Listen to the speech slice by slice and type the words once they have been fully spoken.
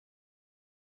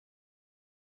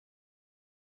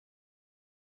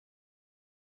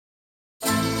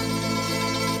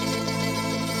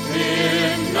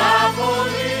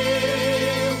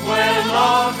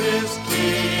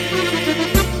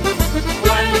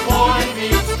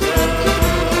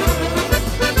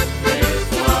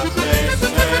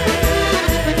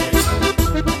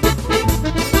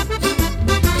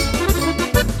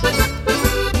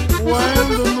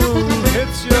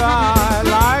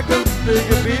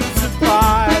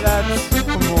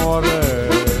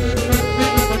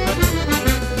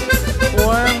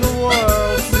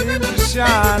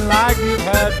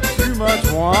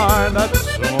wine, that's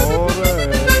amore.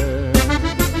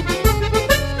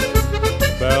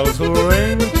 Bells will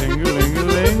ring,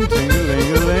 ting-a-ling-a-ling,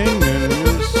 ting-a-ling-a-ling, and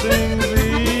you sing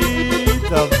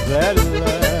Vita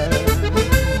Bella.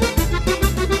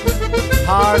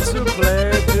 Hearts will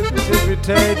play,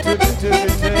 tippy-tippy-tay,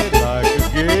 tippy-tippy-tay, like a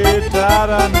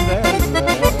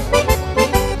guitarandella.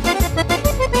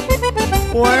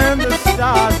 When the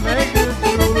stars make it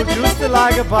through, just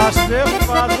like a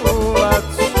pastifato,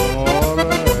 that's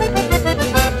amore.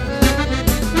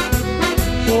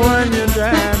 When you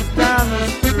dance down the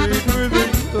street with a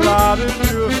cloud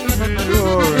at your feet,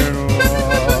 you're in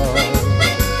love.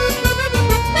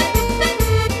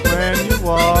 When you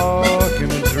walk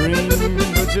in a dream,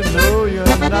 but you know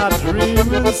you're not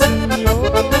dreaming,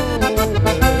 signore.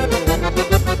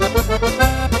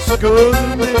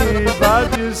 Scusa me, but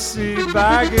you see,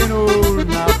 back in old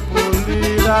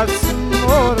Napoli, that's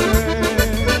amore.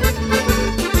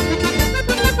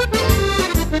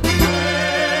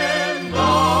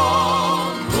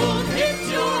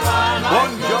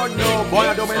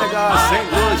 Buona domenica,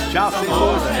 St. Louis, ciao St.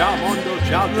 Louis, ciao Mondo,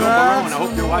 ciao Joe Barone. I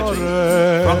hope you're watching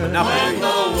from the Napoli.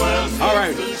 All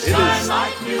right, it is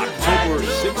October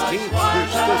 16th. We're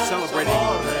still celebrating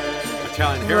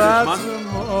Italian Heritage Month.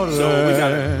 So we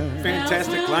got a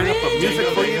fantastic lineup of music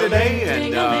for you today.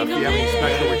 And if you have any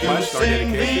special requests or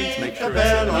dedications, make sure to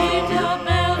send them out here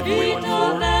at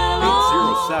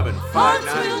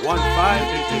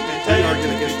 314-807-5915. We are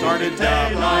going to get started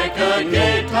Like a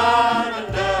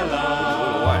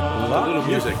a little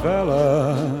music.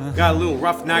 Got a little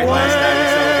rough night last night. We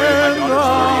celebrated my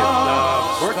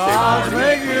daughter's 40th birthday party.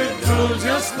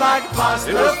 Just like It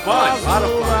was fun, a lot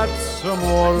of fun.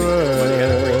 Everybody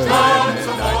had a great time.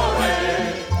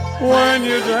 When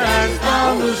you dance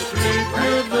down the street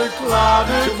with the cloud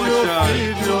at Too much, your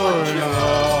feet, too you're much in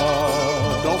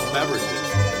love. adult beverages,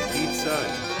 pizza,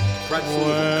 and pretzels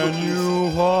When and cookies. you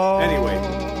walk Anyway,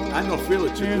 I don't feel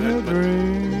it too in a good, but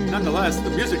dream, nonetheless, the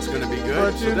music's going to be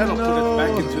good, but so you that'll put us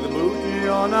back into the mood.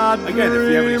 you're not Again, if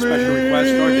you have any special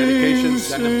requests or dedications,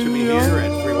 send them to me here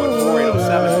at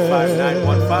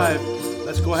 314-807-5915.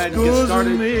 Let's go ahead and get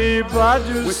started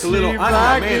with the little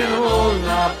Anna Mena.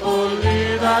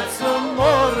 Napoli, that's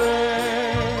amore.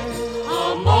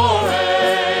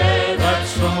 Amore,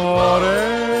 that's amore.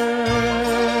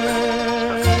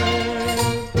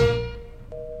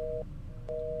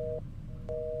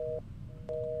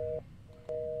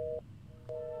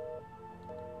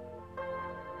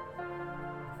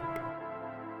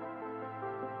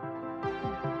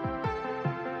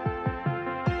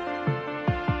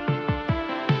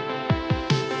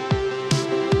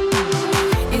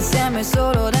 Insieme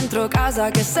solo dentro casa,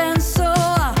 che senso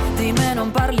ha? Di me non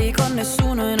parli con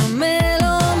nessuno e non me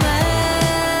lo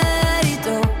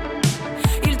merito.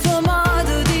 Il tuo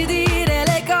modo di dire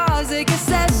le cose, che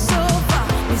sesso fa?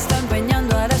 Mi sto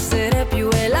impegnando ad essere più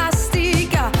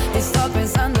elastica e sto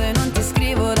pensando e non ti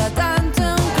scrivo da tanto,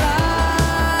 è un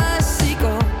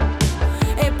classico.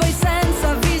 E poi senza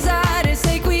avvisare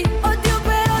sei qui, oddio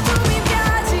però tu mi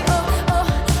piaci, oh oh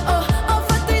oh, ho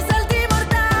fatto i salti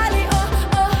mortali, oh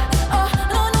oh oh,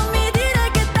 no non mi dire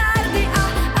che tardi,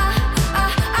 ah ah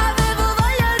ah, avevo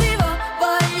voglia di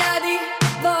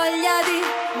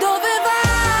dove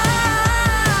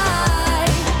vai?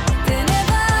 Te ne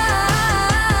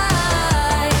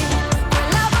vai,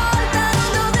 quella volta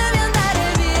non dovevi andare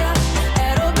via,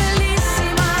 ero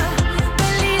bellissima,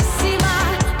 bellissima,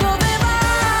 dove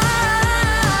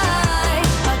vai?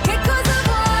 Ma che cosa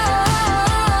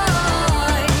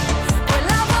vuoi?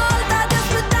 Quella volta ti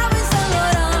aspettavo in Saint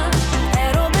Laurent,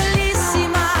 ero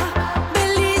bellissima,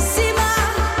 bellissima.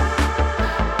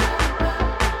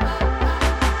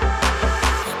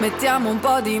 Mettiamo un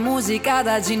po' di musica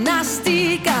da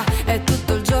ginnastica, è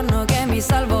tutto il giorno che mi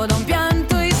salvo da un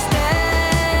pianto isterico.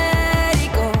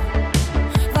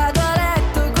 Vado a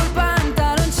letto col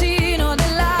pantaloncino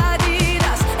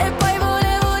dell'Adidas e poi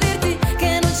volevo dirti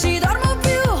che non ci dormo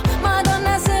più.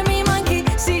 Madonna se mi manchi,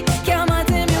 sì,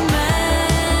 chiamatemi un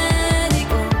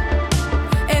medico.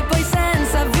 E poi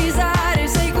senza avvisare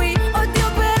sei qui,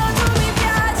 oddio però tu mi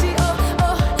piaci, oh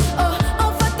oh oh,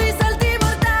 ho fatto i salti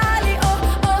mortali, oh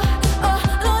oh oh,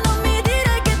 no non mi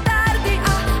dire che tardi,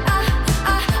 ah ah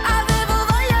ah, avevo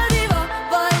voglia di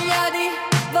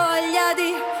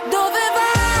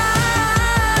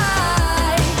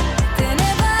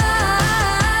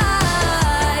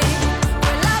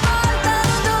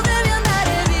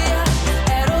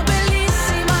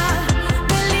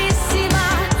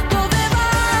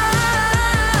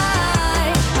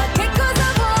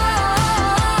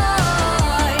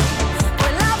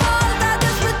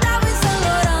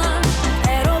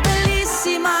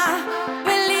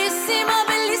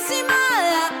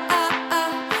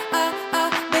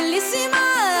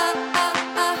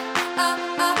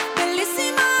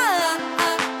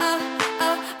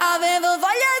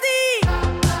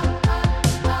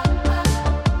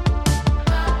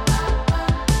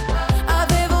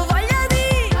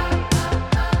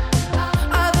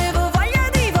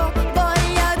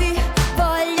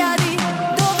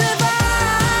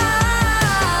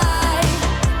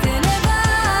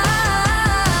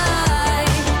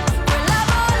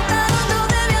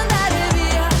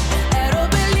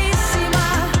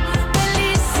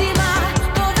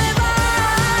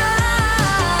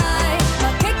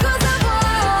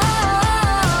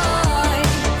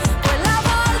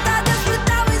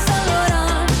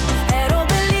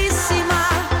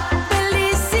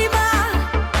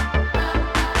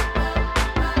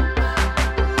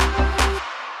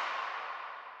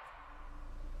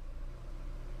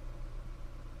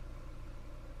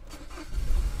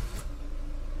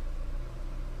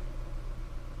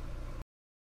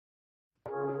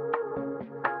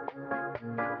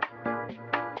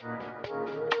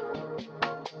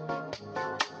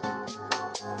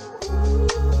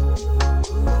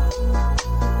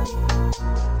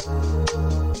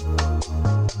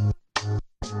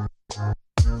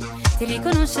ti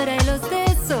riconoscerei lo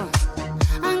stesso.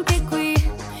 Anche qui,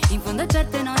 in fondo a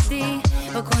certe notti,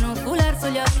 o con un foulard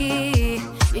sugli occhi.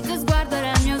 Il tuo sguardo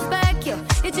era il mio specchio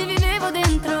e ci vivevo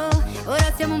dentro.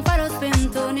 Ora siamo un faro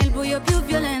spento nel buio più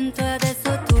violento. E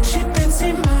adesso tu ci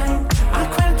pensi mai a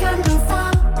qualche anno fa?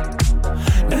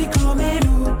 Noi come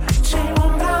luce e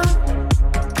ombra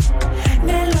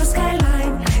nello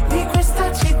skyline di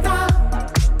questa città.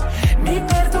 Mi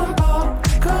perdo un po'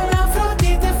 con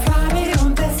l'Afrodite fra le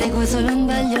onde. seguo solo un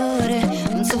bagliore,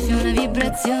 un soffio, una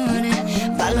vibrazione.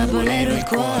 Balla bolero il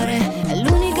cuore, è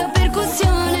l'unica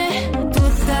percussione.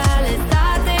 Tutta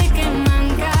l'estate che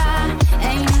manca è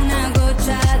in una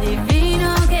goccia di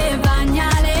vino che bagna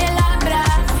le labbra.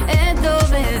 E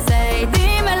dove sei?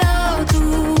 Dimmelo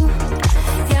tu.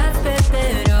 Ti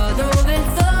aspetterò dove il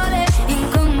sole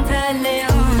incontra il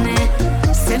leone.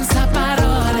 Senza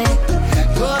parole,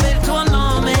 dove il tuo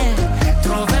nome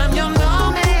trova il mio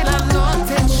nome. La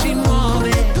notte ci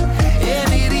muove e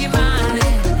mi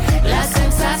rimane la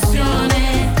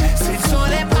sensazione. Se il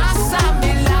sole passa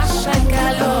mi lascia il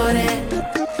calore.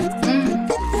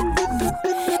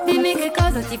 Dimmi che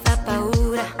cosa ti fa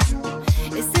paura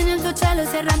e se nel tuo cielo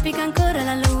si arrampica ancora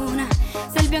la luna.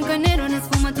 Se il bianco e nero ne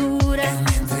sfumatura. E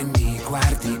mentre mi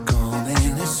guardi come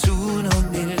nessuno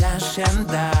mi lascia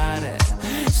andare,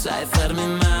 sai farmi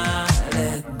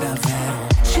male davvero.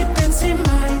 Ci pensi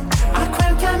mai a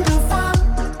qualche anno fa?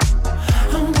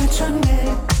 A un bacio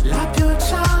nella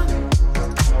pioggia.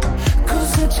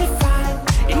 Cosa ci fai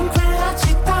in quella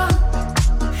città?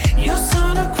 Io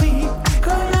sono qui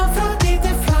con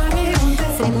l'Afrodite fra le onde.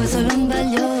 Seguo solo un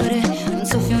bagliore, un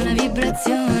soffio, una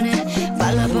vibrazione.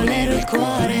 Balla bolero il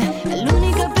cuore, è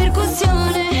l'unica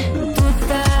percussione.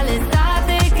 Tutta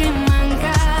l'estate che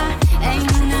manca è in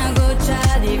una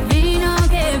goccia di vino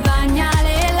che bagna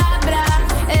le labbra.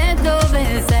 E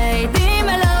dove sei?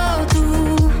 Dimmelo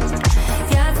tu.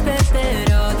 Ti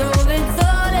aspetterò dove il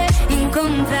sole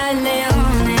incontra il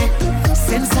leone.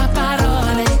 Senza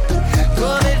parole,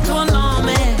 dove il tuo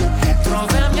nome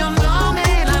trova il mio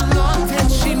nome. La notte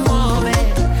ci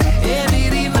muove e mi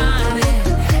rimane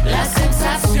la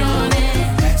sensazione.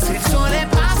 Se il sole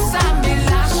passa mi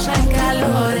lascia il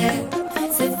calore.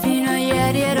 Se fino a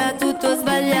ieri era tutto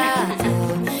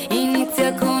sbagliato,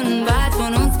 inizia con un bacio,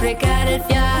 non sprecare il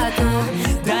fiato.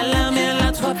 Dalla mia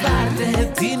alla tua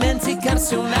parte,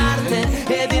 dimenticarsi un'arte.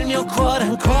 Ed il mio cuore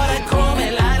ancora è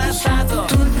come l'hai lasciato.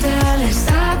 Tutta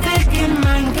l'estate che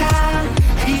manca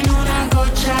in una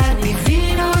goccia di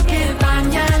vino che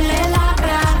bagna le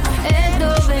labbra. E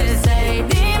dove sei?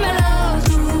 Dimmelo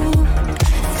tu.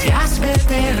 Ti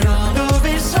aspetterò dove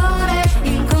il sole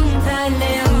Incontra il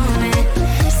leone.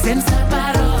 senza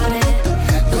parole,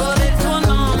 dove il tuo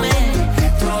nome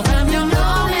trova il mio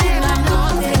nome. La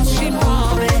notte ci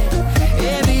muove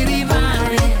e mi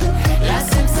rimane la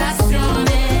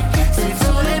sensazione. Se il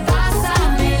sole passa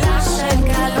mi lascia il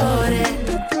calore.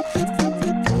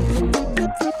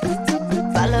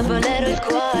 Balla bolero il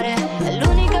cuore, è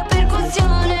l'unica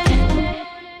percussione.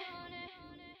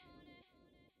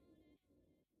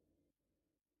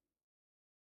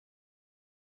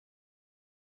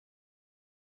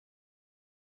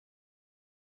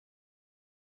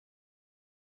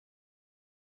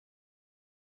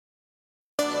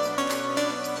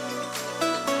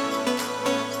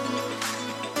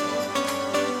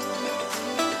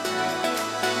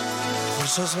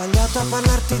 Forse ho sbagliato a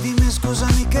parlarti di me,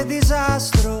 scusami che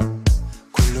disastro.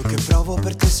 Quello che provo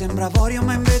per te sembra avorio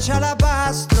ma invece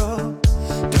alabastro.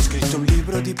 Ti ho scritto un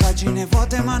libro di pagine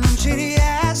vuote ma non ci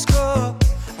riesco a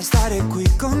stare qui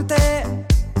con te.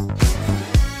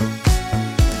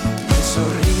 Il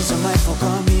sorriso ma è poco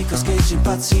amico, scheggi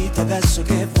impazziti adesso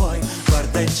che vuoi.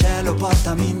 Guarda il cielo,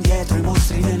 portami indietro, i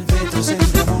mostri nel vetro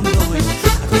sembriamo noi.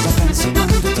 A cosa pensi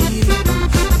quando tiri?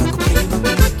 Poco prima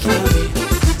che mi chiami,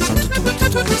 sento tutti i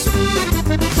tuoi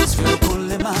respiri, sfioro con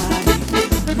le mani.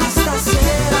 Ma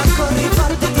stasera corri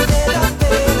forte, ti vedo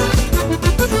appena,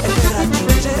 e per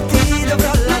raggiungerti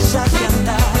dovrò lasciarti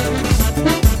andare.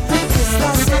 E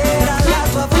stasera la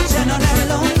tua voce non è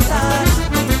lontana,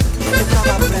 e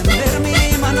prova a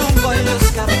prendermi ma non voglio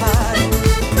scappare.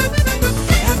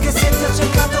 E anche se ti ho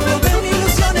cercato come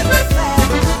un'illusione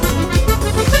perfetta,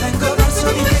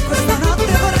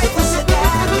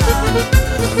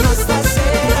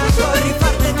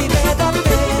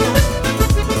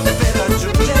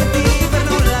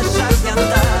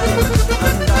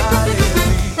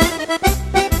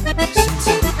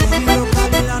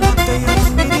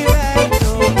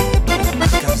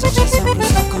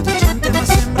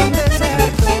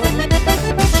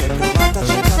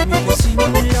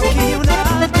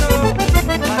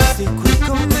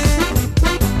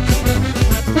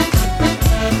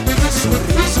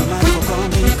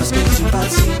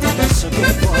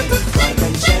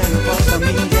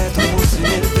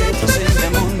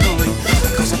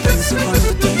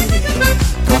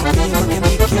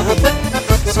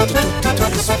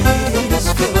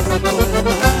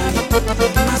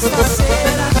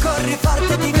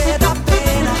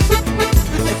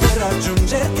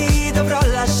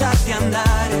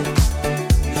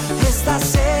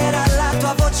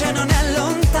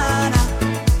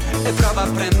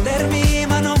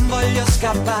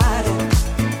 scappare.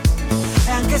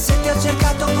 E anche se ti ho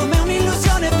cercato come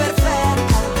un'illusione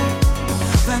perfetta,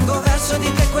 vengo verso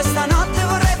di te questa notte,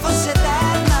 vorrei fosse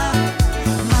eterna.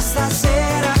 Ma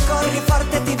stasera corri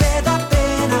forte, ti vedo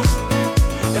appena,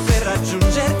 e per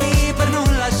raggiungerti, per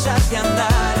non lasciarti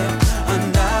andare,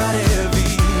 andare via.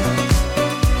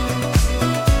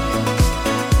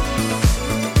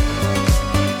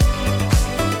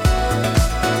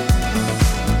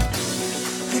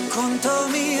 E quanto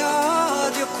mi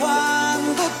odio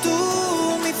quando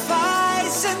tu mi fai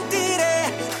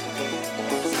sentire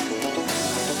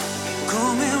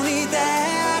come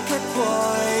un'idea che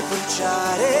puoi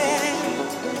bruciare.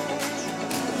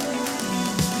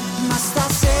 Ma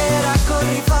stasera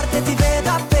corri forte, ti vedo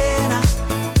appena,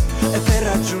 e per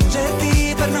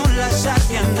raggiungerti, per non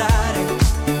lasciarti andare.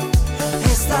 E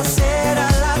stasera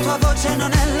la tua voce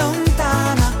non è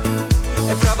lontana,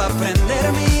 e prova a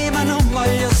prendermi ma non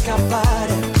voglio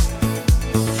scappare.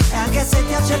 E anche se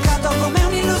ti ho cercato come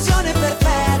un'illusione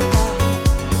perfetta,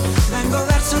 vengo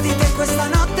verso di te questa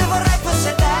notte, vorrei fosse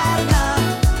eterna.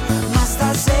 Ma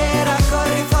stasera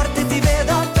corri forte, ti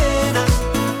vedo appena,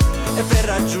 e per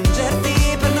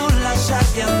raggiungerti, per non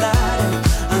lasciarti andare,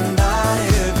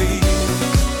 andare via.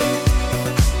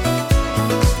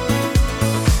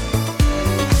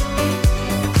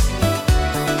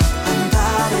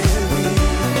 Andare via.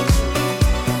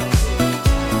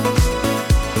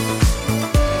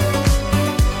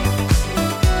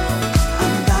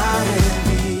 Andare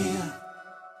via.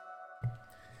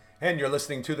 And you're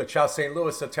listening to the Ciao St.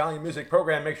 Louis Italian Music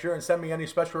Program. Make sure and send me any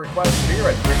special requests here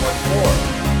at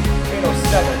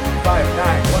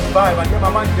 314-807-5915. Andiamo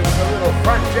avanti con il little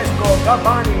Francesco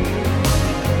Gabbani.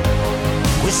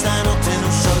 Questa notte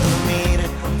non so dormire,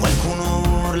 qualcuno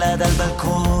urla dal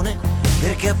balcone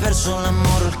perché ha perso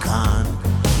l'amore o il cane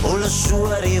o la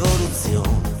sua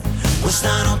rivoluzione.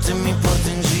 Questa notte mi porto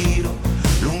in giro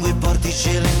lungo i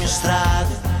portici e le mie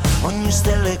strade, ogni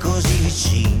stella è così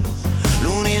vicino,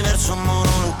 l'universo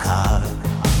monolocale.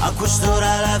 A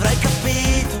quest'ora l'avrai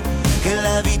capito che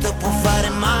la vita può fare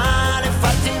male,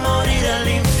 farti morire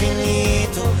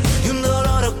all'infinito di un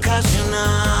dolore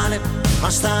occasionale. Ma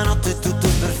stanotte è tutto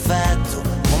perfetto,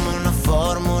 come una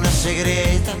formula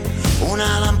segreta,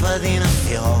 una lampadina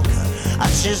fioca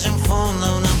accesa in fondo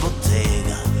a una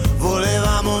bottega.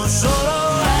 Volevamo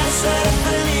solo essere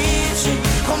felici,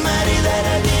 come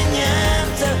ridere di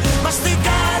niente,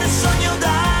 masticare sogni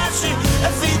audaci e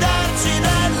fidarci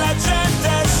della gente,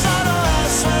 solo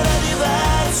essere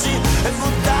diversi e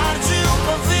buttarci un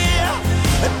po' via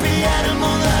e pigliare il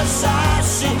mondo a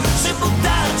sassi, sì,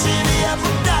 buttarci via,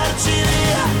 buttarci via.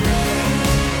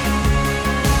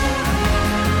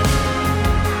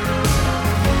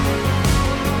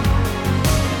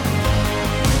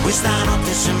 Questa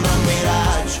notte sembra un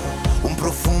miraggio, un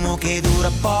profumo che dura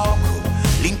poco,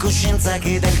 l'incoscienza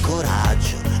che dà il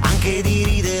coraggio anche di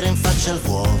ridere in faccia al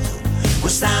vuoto.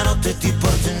 Questa notte ti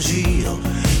porto in giro,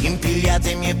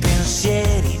 impigliate i miei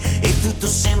pensieri, e tutto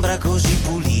sembra così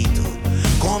pulito,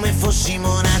 come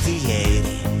fossimo nati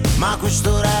ieri. Ma a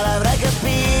quest'ora l'avrai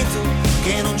capito,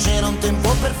 che non c'era un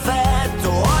tempo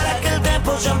perfetto, ora che il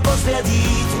tempo c'è un po'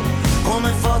 sbiadito,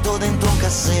 come foto dentro un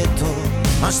cassetto.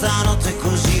 Ma stanotte è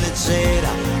così leggera,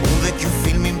 un vecchio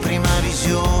film in prima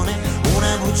visione,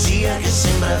 una bugia che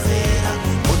sembra vera,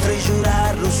 potrei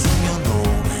giurarlo sul mio nome.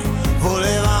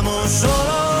 Volevamo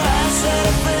solo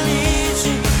essere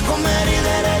felici, come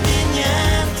ridere di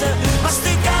niente,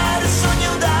 masticare sogni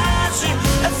audaci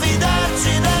e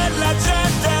fidarci della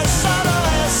gente, solo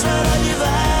essere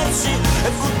diversi e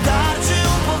buttarci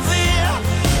un po' via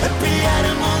e pigliare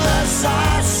il mondo a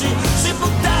sassi, sì,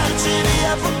 buttarci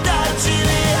via, buttarci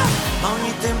via. Ma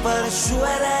ogni tempo ha le sue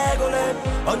regole,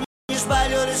 ogni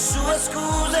sbaglio le sue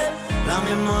scuse, la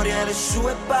memoria le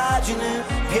sue pagine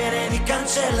piene di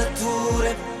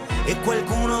cancellature, e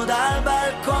qualcuno dal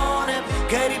balcone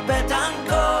che ripete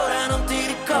ancora: non ti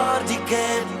ricordi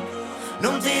che,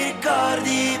 non ti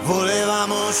ricordi.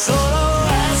 Volevamo solo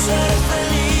essere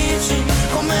felici,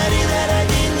 come ridere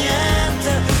di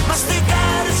niente,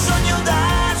 masticare sogni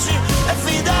audaci e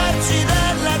fidarci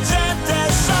della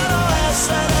gente, solo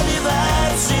essere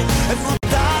diversi e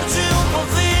buttarci un po'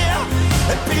 via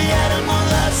e pigliare il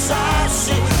mondo a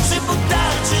sassi, sì,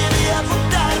 buttarci via,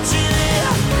 buttarci via.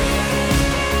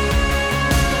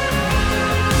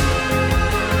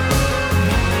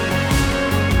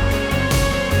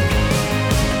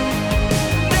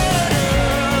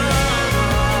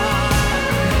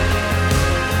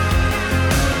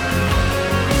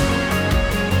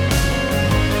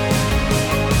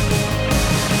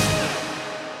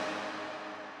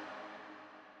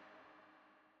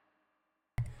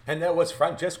 And that was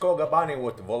Francesco Gabbani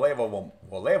with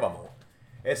Volevamo.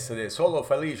 Essere solo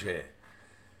felice.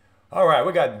 All right,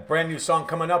 we got a brand new song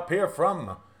coming up here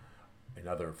from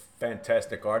another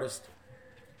fantastic artist.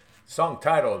 Song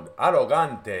titled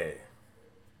Arrogante.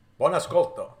 Buon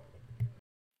ascolto.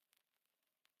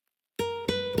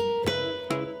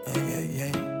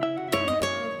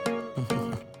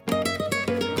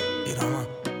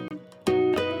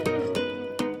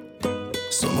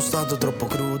 Sono stato troppo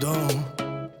crudo,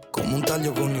 come un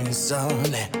taglio con il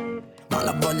sale, ma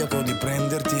la voglia che ho di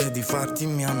prenderti e di farti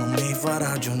mia non mi fa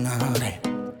ragionare.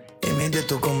 E mi hai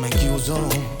detto come chiuso,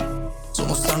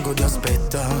 sono stanco di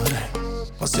aspettare,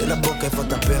 ma se la bocca è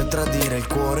fatta per tradire, il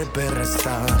cuore per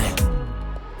restare.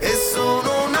 E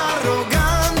sono un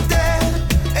arrogante,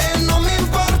 e non mi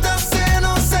importa se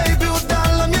non sei più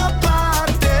dalla mia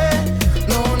parte,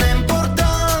 non è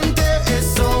importante. E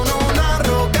sono un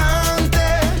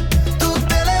arrogante,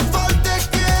 tutte le volte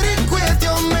che eri qui ti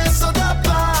ho messo da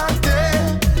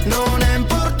parte, non è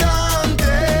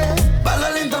importante. Balla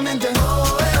lentamente,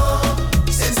 oh,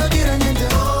 senza dire niente,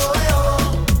 oh,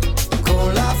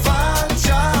 con la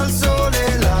faccia al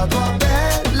sole, la tua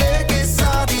pelle che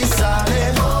sa di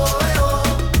sale,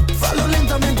 fallo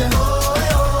lentamente,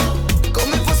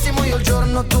 come fossimo io il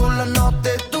giorno, tu la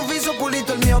notte, tu viso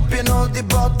pulito, il mio pieno di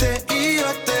botte, io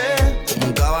e te. Come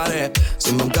un cabaret,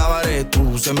 sembra un cabaret,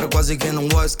 tu sembra quasi che non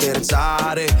vuoi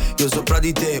scherzare. Io sopra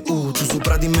di te, tu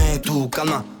sopra di me, tu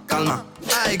calma, calma.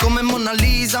 Ehi, come Mona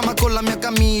Lisa, ma con la mia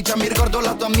camicia. Mi ricordo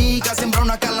la tua amica, sembra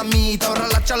una calamita. Ora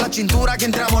allaccia la cintura che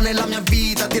entriamo nella mia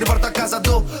vita. Ti riporto a casa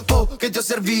dopo che ti ho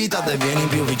servita. Dai, vieni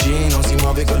più vicino, si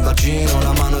muove col bacino,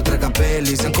 la mano tra i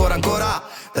capelli, se ancora,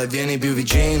 dai, vieni più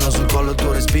vicino, sul collo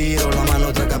tuo respiro, la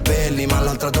mano tra i capelli, ma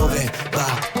l'altra dove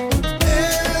va?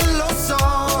 E lo so,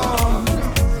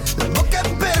 la bocca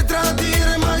è per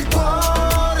tradire, ma il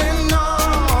cuore no.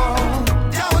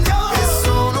 Andiamo. E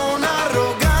sono un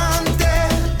arrogante,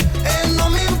 e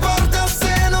non mi importa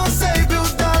se non sei più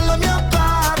dalla mia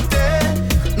parte,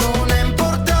 non è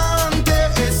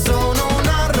importante. E sono un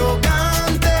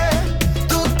arrogante,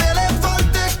 tutte le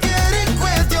volte che eri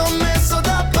qui ti ho messo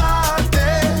da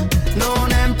parte,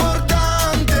 non è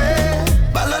importante.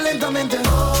 Balla lentamente,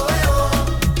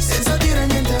 senza dire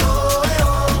niente,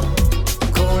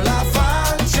 con la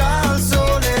faccia al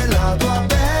sole, la tua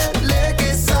pelle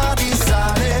che sa di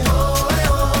sale,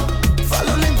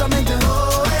 fallo lentamente,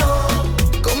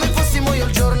 come fossimo io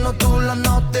il giorno, tu la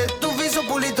notte, tu viso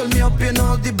pulito, il mio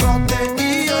pieno di botte,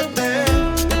 io e te.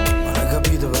 Ma l'hai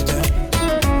capito per te?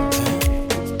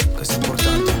 Questo è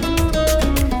importante.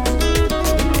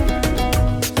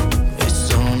 E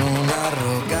sono un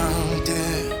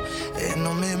arrogante, e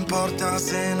non mi importa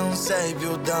se non sei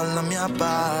più dalla mia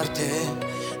parte,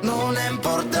 non è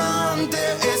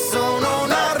importante. E sono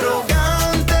un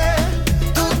arrogante,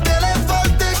 tutte le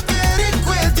volte che eri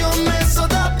qui ti ho messo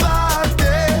da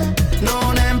parte,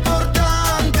 non è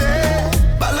importante.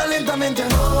 Balla lentamente,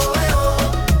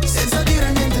 senza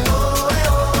dire niente,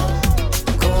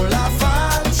 con la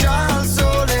faccia al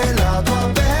sole, la tua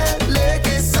pelle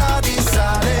che sa di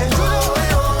sale,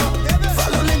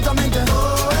 fallo lentamente,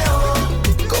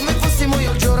 come fossimo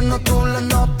io il giorno, tu la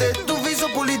notte, tu viso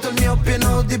pulito, il mio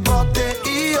pieno di botte,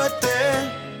 io e te.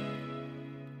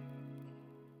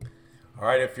 All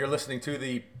right, if you're listening to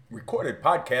the recorded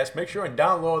podcast, make sure and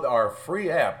download our free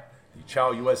app, the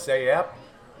Chow USA app,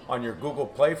 on your Google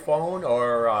Play phone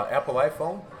or Apple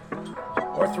iPhone,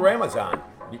 or through Amazon.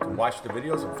 You can watch the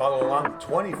videos and follow along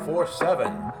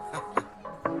 24/7.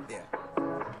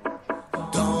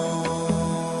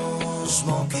 Don't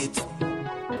smoke it.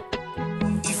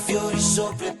 I fiori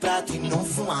sopra i prati, non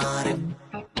fumare.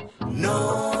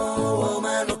 No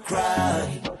woman, no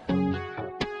cry.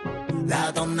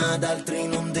 La donna d'altri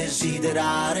non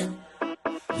desiderare.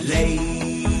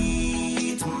 Leitmotiv.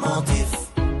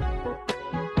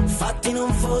 Fatti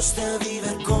non foste a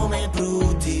vivere come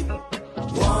bruti.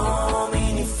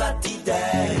 Uomini fatti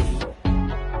dei.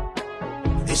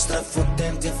 E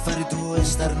strafottenti a fare due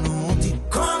starnuti.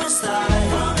 Come stai?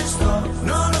 Come sto?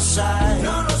 Non lo sai,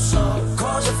 non lo so.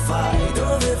 Cosa fai?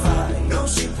 Dove vai? Non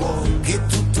si può. Che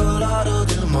tutto l'oro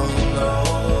del mondo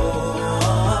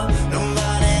non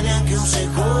vale neanche un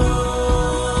secondo.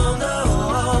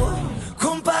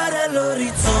 Compare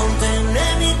all'orizzonte il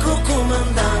nemico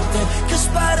comandante che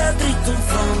spara dritto in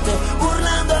fronte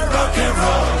urlando al rock and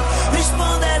roll.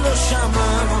 Risponde lo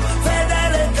sciamano,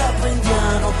 fedele capo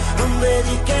indiano. Non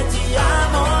vedi che ti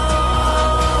amo.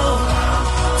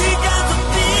 Ti canto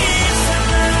peace and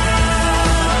love.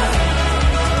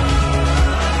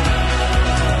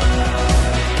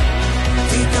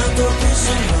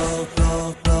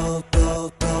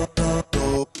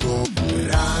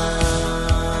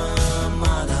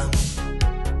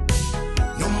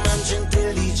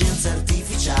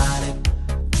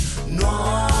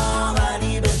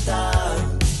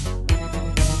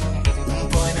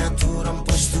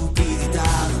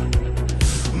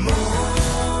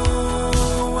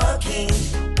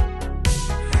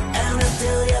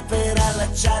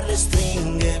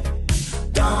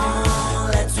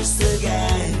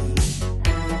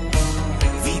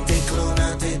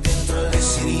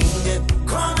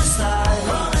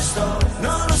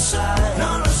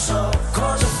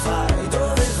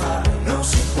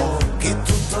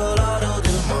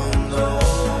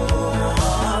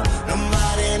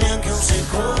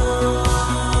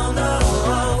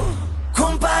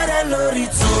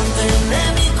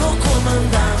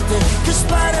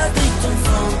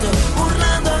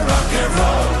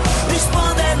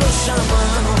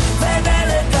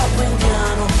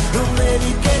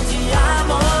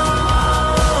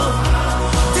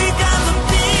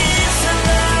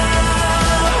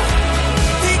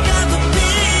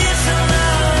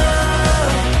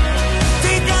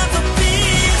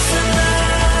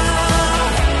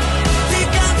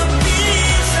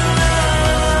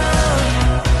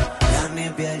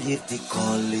 sentirti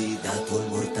colli, dato il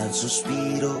mortal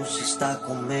sospiro, si sta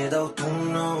con me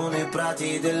d'autunno nei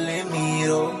prati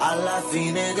dell'Emiro. Alla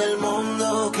fine del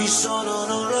mondo chi sono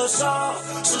non lo so,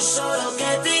 so solo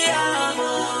che ti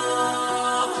amo.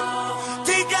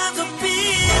 Ti canto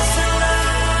peace and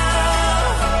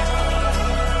love,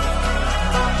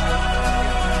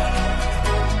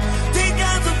 ti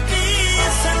canto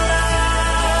peace and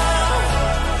love,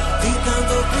 ti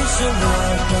canto peace and love.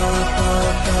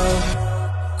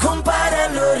 Compare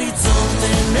all'orizzonte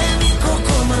il nemico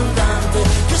comandante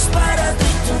che spara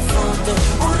dritto in fronte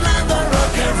urlando al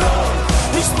rock and roll.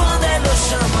 Risponde lo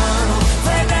sciamano,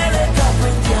 fedele capo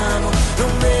indiano,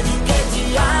 non vedi che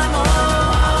ti amo.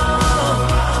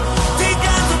 Ti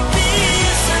canto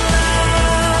peace and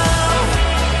love,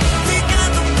 ti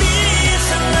canto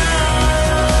peace and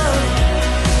love,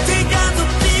 ti canto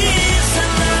peace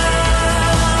and love,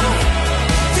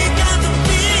 ti canto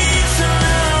peace and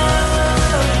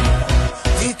love,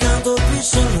 ti canto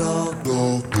peace and love.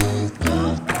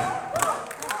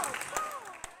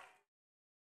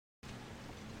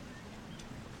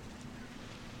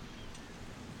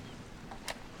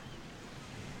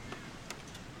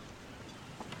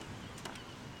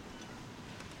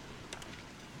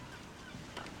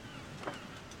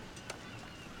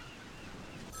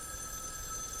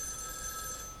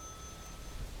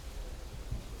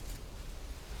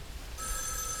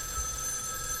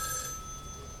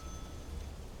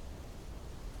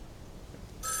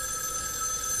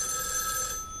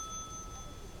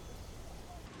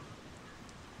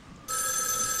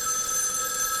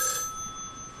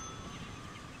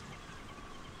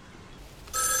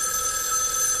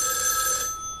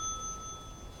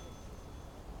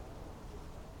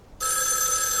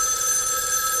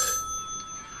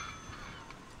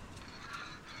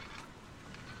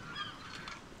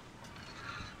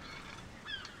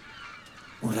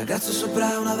 Un ragazzo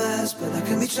sopra una vespa da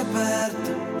camicia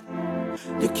aperta,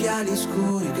 gli occhiali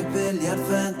scuri, capelli al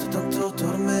vento, tanto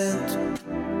tormento,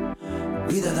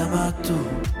 guida da matto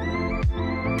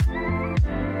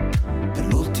per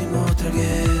l'ultimo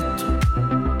traghetto.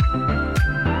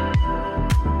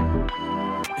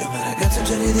 E una ragazza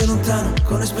già ride lontano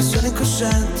con espressione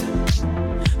incosciente,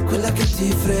 quella che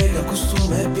ti frega, un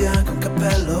costume bianco, un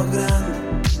cappello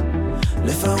grande,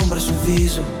 le fa ombra sul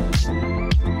viso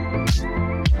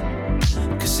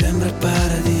che sembra il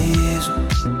paradiso.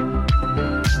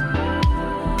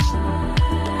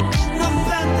 Non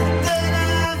prende il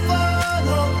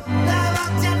telefono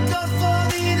davanti al Golfo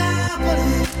di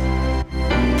Napoli,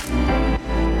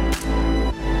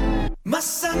 ma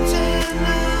San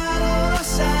Gennaro lo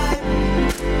sai,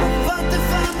 a volte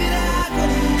fa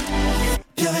miracoli.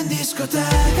 Piove in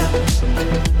discoteca,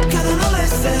 cadono le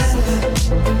stelle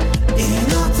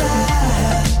in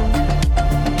hotel.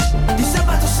 Di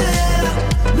sabato sera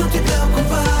non ti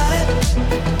preoccupare,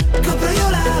 copro io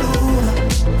la luna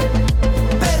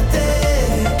per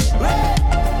te,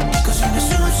 così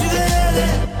nessuno ci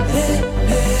vede.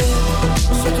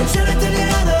 Sotto il cielo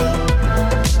italiano,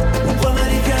 un po'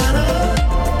 americano,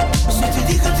 se ti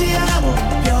dico ti amo,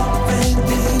 piove in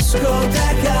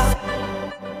discoteca.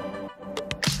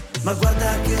 Ma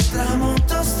guarda che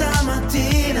tramonto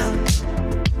stamattina,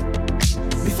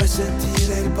 mi fai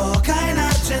sentire il Boca in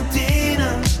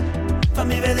Argentina.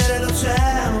 Fammi vedere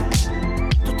l'oceano,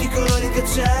 tutti i colori che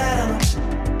c'erano,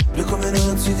 blu come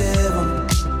non si devono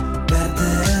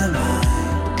perdere mai.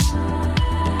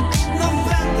 Non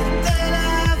prendo il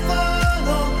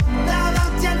telefono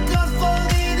davanti al Golfo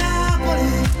di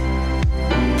Napoli,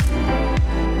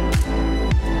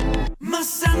 ma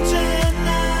San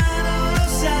Gennaro lo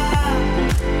sa.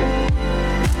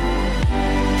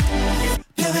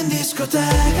 Piove in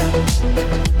discoteca,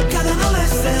 cadono le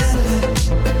stelle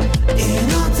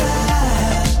in hotel.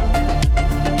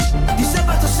 Di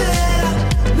sabato sera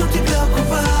non ti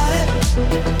preoccupare,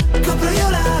 copro io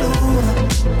la luna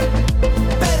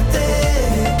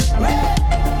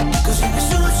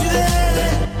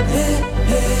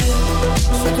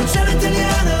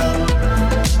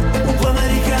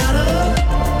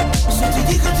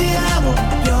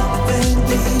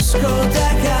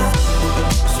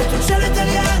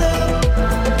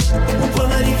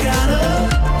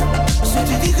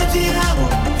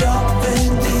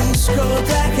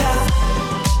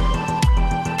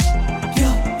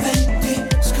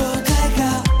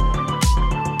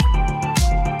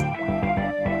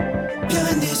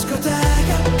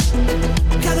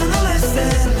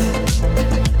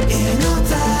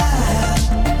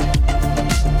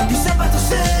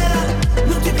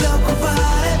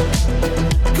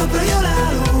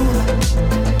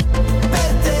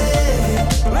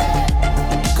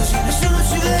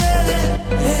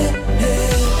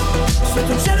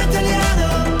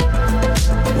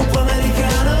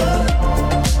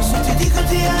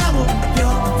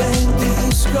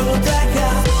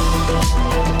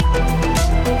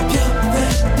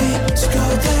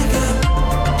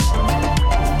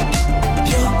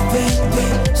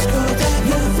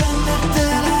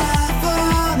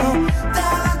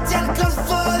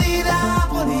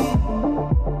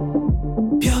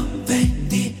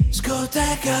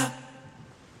discoteca.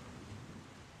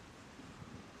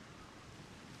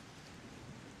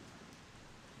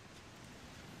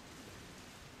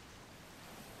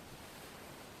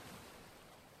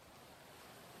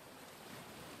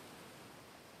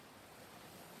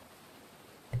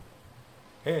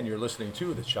 And you're listening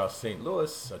to the Ciao St.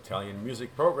 Louis Italian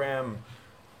music program.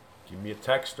 Give me a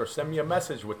text or send me a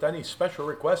message with any special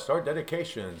requests or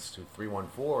dedications to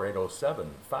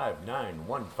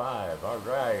 314-807-5915. All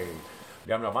right.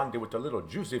 Andiamo avanti with the little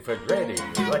Juicy Fedredi,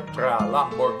 Electra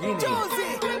Lamborghini.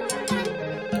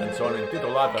 Canzone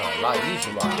intitolata La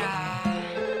Isola.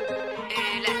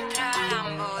 Elettra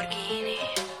Lamborghini.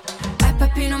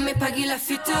 Papi, non mi paghi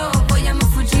l'affitto. Vogliamo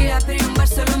fuggire, aprire un bar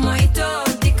solo mojito.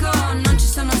 Dico, non ci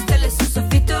sono stelle sul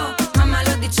soffitto. Mamma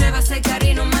lo diceva, sei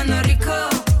carino ma non ricco.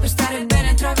 Per stare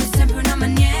bene trovi sempre una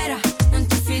maniera. Non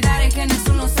ti fidare che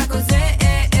nessuno sa cos'è.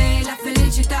 La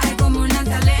felicità è come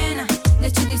un'altalena.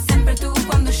 Decidi sempre tu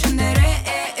quando scendere.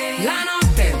 La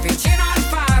notte vicino al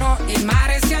faro, il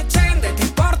mare si accende, ti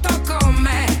porto con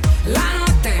me. La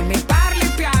notte mi parli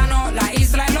piano, la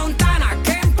isla è lontana,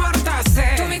 che importa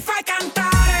se tu mi fai cantare.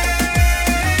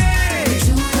 Ti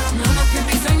giuro, non ho più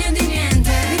bisogno di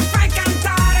niente. Mi fai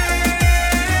cantare.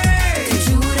 Ti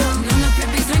giuro, non ho più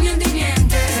bisogno di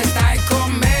niente. Se stai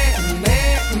con me,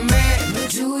 Lo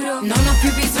giuro, non ho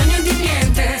più bisogno di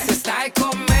niente. Se stai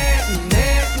con me,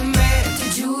 ti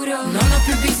giuro, non ho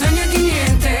più bisogno di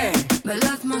niente.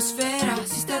 bella atmosfera,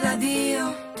 si sta da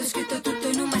Dio. Ti ho scritto tutto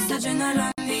in un messaggio e non lo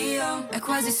invio. È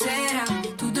quasi sera,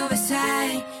 tu dove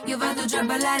sei? Io vado già a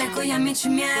ballare con gli amici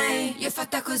miei. Io è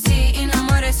fatta così, in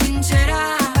amore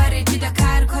sincera. Parigi da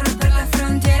corro per la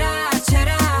frontiera.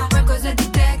 C'era qualcosa di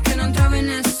te che non trovo in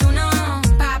nessuno.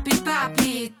 Papi,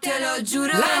 te lo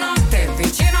giuro. La notte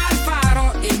vicino al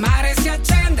faro, il mare si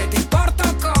accende, ti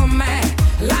porto con me.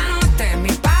 La notte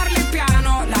mi parli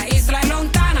piano, la isla è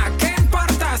lontana, che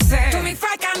importa se tu mi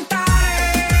fai cantare.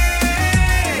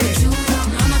 Ti giuro,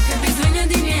 non ho più bisogno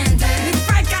di niente. Mi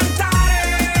fai cantare.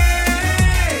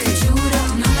 Ti giuro,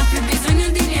 non ho più bisogno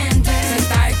di niente. Se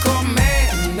stai con me,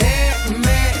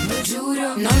 Lo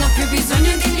giuro, non ho più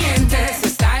bisogno di niente. Se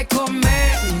stai con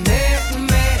me,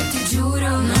 ti giuro,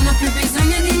 non ho più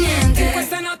bisogno di niente. in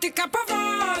queste notti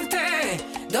capovolte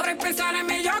dovrei pensare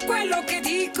meglio a quello che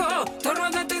dico. Torno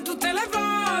da te tutte le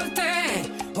volte.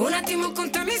 Un attimo con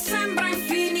te mi sembra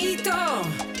infinito.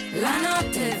 La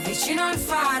notte vicino al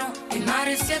faro, il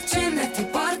mare si accende, ti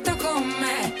porto con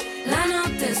me. La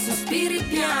notte sospiri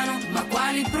piano, ma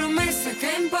quali promesse,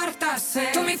 che importa se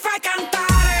Tu mi fai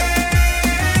cantare.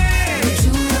 Ti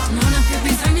giuro, non ho più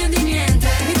bisogno di niente.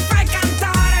 Mi fai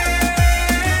cantare.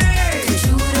 Ti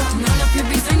giuro, non ho più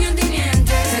bisogno di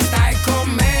niente. Se stai con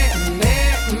me,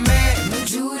 Lo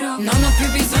giuro, non ho più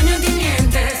bisogno di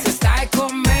niente. Se stai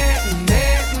con me,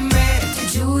 ti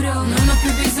giuro, non ho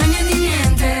più bisogno di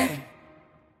niente.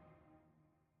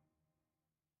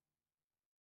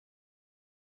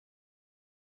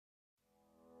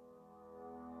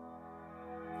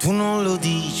 Tu non lo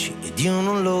dici ed io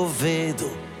non lo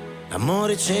vedo.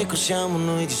 L'amore cieco siamo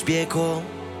noi di Spieco.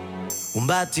 Un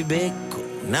battibecco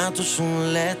nato su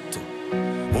un letto.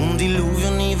 Un diluvio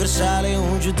universale,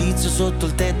 un giudizio sotto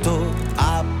il tetto.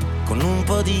 Up con un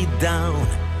po' di down.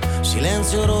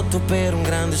 Silenzio rotto per un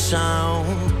grande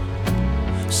sound.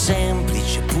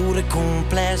 Semplici eppure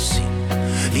complessi.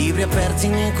 Libri aperti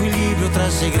in equilibrio tra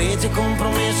segreti e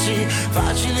compromessi.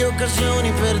 Facili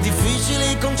occasioni per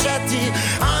difficili concetti.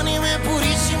 Anime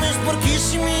purissime,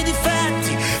 sporchissimi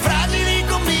difetti. Fragili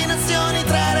combinazioni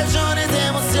tra ragione ed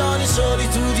emozioni.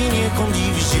 Solitudini e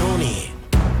condivisioni.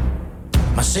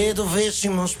 Ma se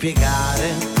dovessimo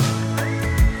spiegare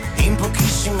in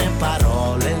pochissime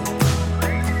parole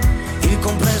il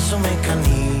complesso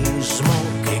meccanismo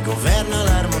che governa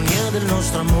l'armonia del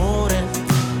nostro amore,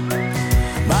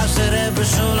 basterebbe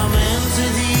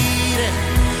solamente dire,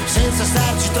 senza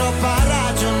starci troppo a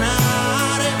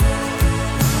ragionare,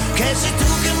 che sei tu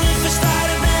che mi fai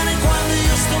stare bene quando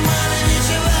io sto male e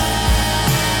viceversa.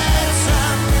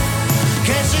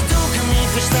 Che sei tu che mi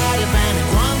fai stare bene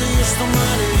quando io sto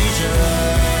male e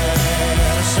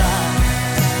viceversa.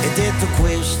 E detto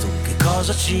questo, che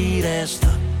cosa ci resta?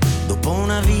 Dopo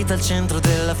una vita al centro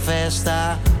della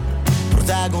festa,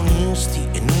 protagonisti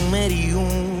e numeri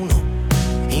uno,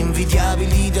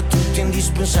 invidiabili da tutti,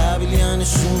 indispensabili a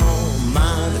nessuno.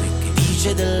 Madre che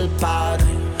dice del padre,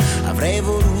 avrei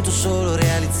voluto solo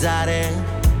realizzare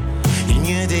il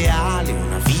mio ideale,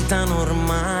 una vita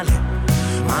normale.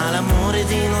 Ma l'amore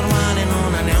di normale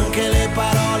non ha neanche le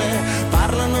parole.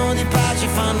 Parlano di pace,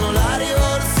 fanno la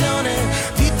rivoluzione.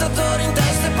 Dittatori in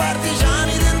testa e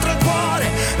partigiani dentro al cuore.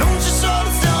 Non c'è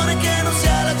soluzione che non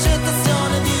sia l'accettazione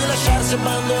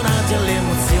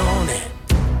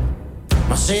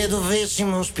se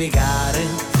dovessimo spiegare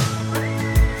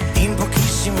in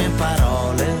pochissime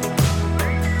parole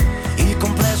il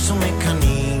complesso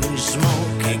meccanismo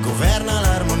che governa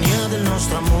l'armonia del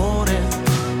nostro amore,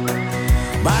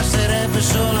 basterebbe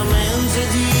solamente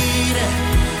dire,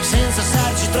 senza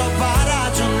starci troppo a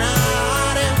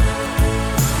ragionare,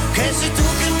 che sei tu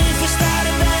che mi fai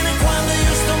stare bene quando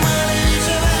io sto male e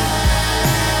viceversa,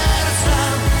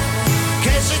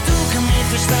 che sei tu che mi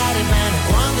fai stare bene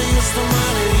quando io sto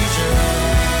male e viceversa.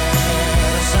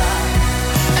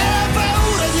 E la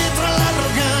paura dietro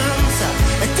all'arroganza,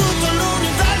 è tutto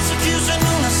l'universo chiuso in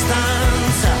una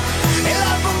stanza, e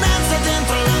l'abbondanza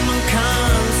dentro la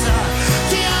mancanza,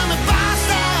 ti amo e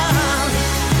basta,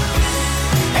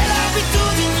 e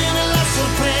l'abitudine nella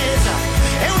sorpresa,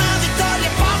 è una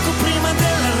vittoria poco prima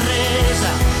della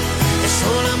resa, è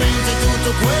solamente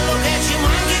tutto quello che ci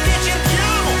manca e che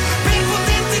cerchiamo per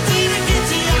poterti dire che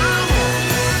ti amo.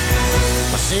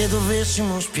 Ma se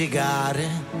dovessimo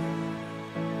spiegare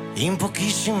in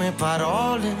pochissime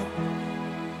parole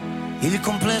il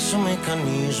complesso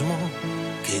meccanismo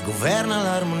che governa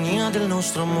l'armonia del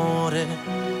nostro amore,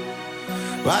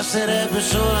 basterebbe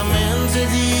solamente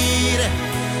dire,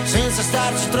 senza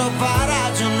starci troppo a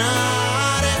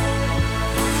ragionare,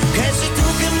 che sei tu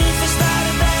che mi fai stare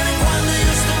bene quando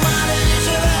io sto male e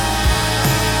viceversa,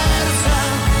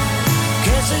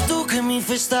 che sei tu che mi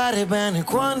fai stare bene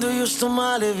quando io sto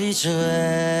male e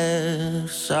viceversa.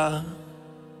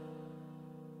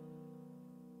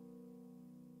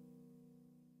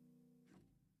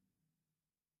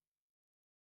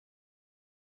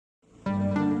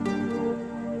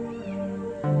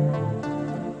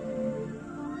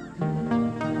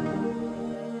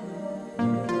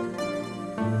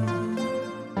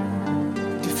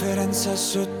 Differenza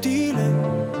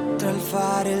sottile tra il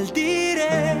fare e il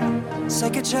dire, sai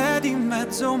che c'è di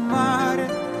mezzo un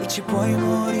mare e ci puoi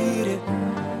morire.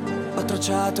 Ho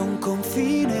tracciato un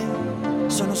confine,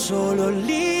 sono solo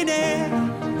linee,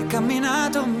 e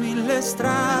camminato 1000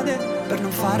 strade per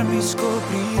non farmi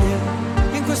scoprire.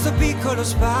 In questo piccolo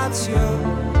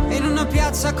spazio, in una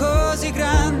piazza così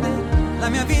grande, la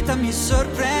mia vita mi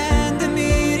sorprende,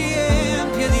 mi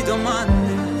riempie di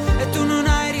domande e tu non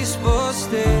hai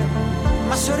risposte,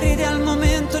 ma sorridi al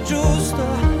momento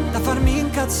giusto da farmi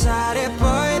incazzare e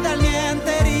poi dal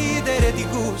niente ridere di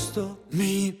gusto.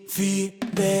 Mi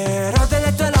fiderò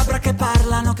delle tue labbra che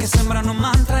parlano, che sembrano un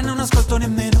mantra e non ascolto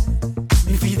nemmeno.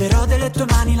 Mi fiderò delle tue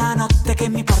mani la notte che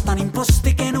mi portano in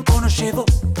posti che non conoscevo.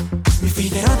 Mi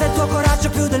fiderò del tuo coraggio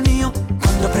più del mio,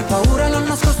 quando avrei paura l'ho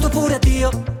nascosto pure a Dio.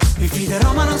 Mi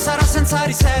fiderò ma non sarà senza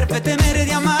riserve, temere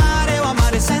di amare o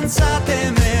amare senza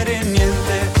temere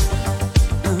niente.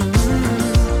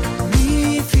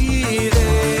 Mi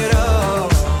fiderò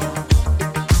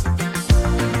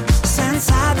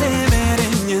senza temere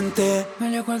niente.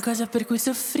 Meglio qualcosa per cui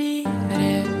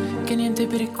soffrire che niente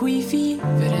per cui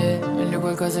vivere. Meglio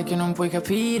qualcosa che non puoi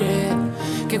capire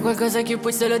che qualcosa che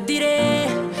puoi solo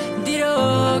dire.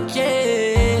 Dirò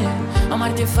che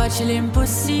amarti è facile e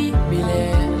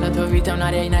impossibile, la tua vita è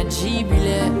un'area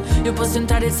inagibile. Io posso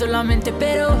entrare solamente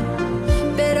però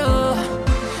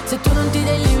se tu non ti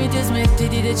dai limiti e smetti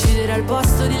di decidere al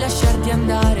posto di lasciarti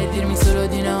andare, dirmi solo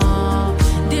di no,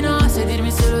 sai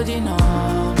dirmi solo di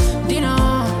no, di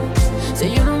no. Se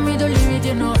io non mi do limiti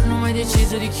e no, non ho mai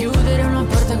deciso di chiudere una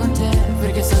porta con te,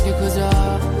 perché so che cosa,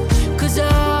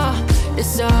 e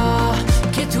so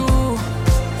che tu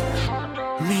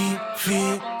mi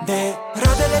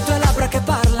fiderò delle tue labbra che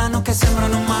parlano, che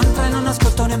sembrano un mantra e non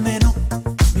ascolto nemmeno.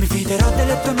 Mi fiderò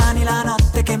delle tue mani la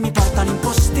notte che mi portano in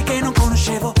posti che non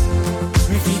conoscevo.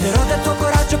 Mi fiderò del tuo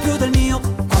coraggio più del mio,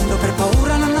 quando per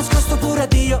paura l'ho nascosto pure a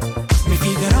Dio. Mi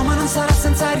fiderò ma non sarà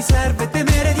senza riserve,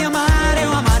 temere di amare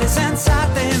o amare senza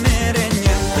temere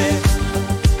niente.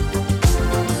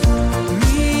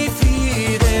 Mi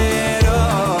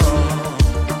fiderò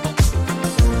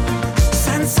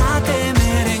senza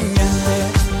temere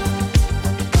niente.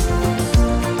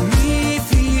 Mi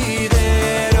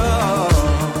fiderò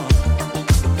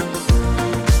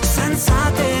senza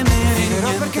temere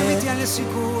niente. Perché mi tieni al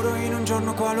sicuro in un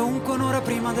giorno qualunque, un'ora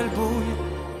prima del buio.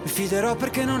 Mi fiderò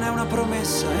perché non è una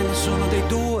promessa e nessuno dei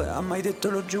due ha mai detto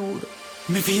lo giuro.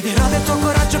 Mi fiderò del tuo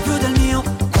coraggio più del mio,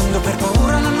 quando per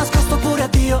paura l'ho nascosto pure a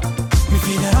Dio. Mi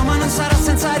fiderò ma non sarà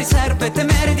senza riserve,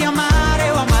 temere di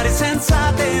amare o amare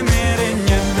senza temere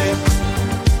niente.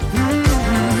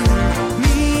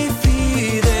 Mi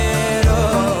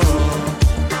fiderò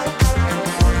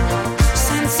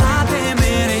senza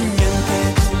temere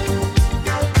niente.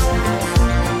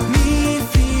 Mi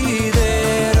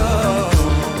fiderò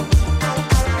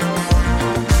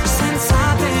senza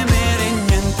temere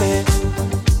niente.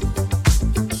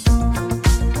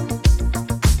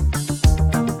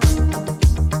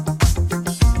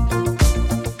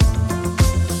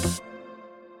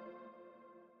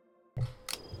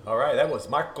 All right, that was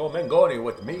Marco Mengoni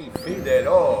with Mi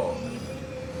Fiderò.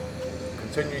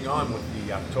 Continuing on with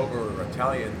the October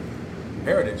Italian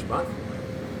Heritage Month,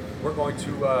 we're going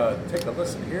to take a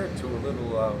listen here to a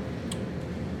little,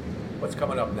 what's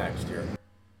coming up next here.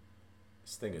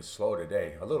 This thing is slow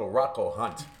today. A little Rocco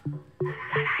Hunt.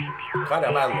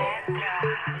 Caramello.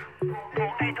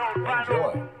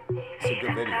 Enjoy. It's a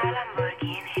good video.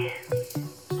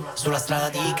 Sulla strada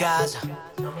di casa,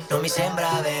 non mi sembra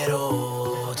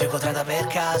vero, ti ho incontrata per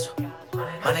caso,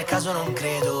 ma nel caso non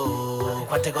credo,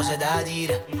 quante cose da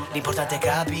dire, l'importante è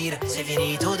capire se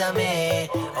vieni tu da me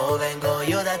o vengo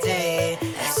io da te.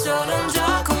 È solo un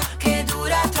gioco che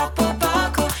dura troppo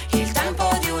poco, il tempo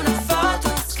di una foto,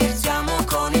 scherziamo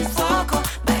con il fuoco,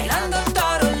 bailando il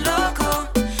toro loco,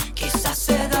 chissà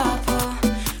se dopo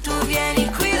tu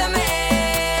vieni qui da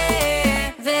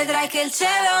me, vedrai che il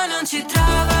cielo non ci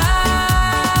trova.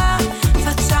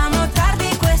 Facciamo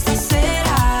tardi questa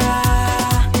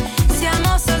sera,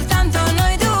 siamo soltanto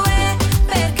noi due,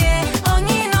 perché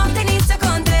ogni notte inizia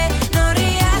con te, non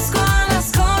riesco a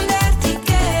nasconderti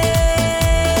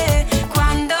che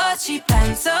quando ci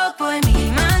penso poi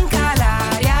mi manca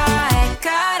l'aria, è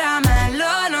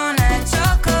caramello, non è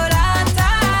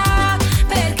cioccolata,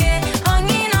 perché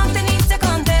ogni notte inizia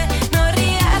con te, non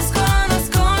riesco a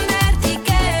nasconderti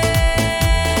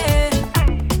che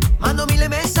mando 1000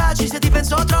 messaggi, se ti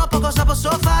penso troppo cosa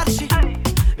posso farci?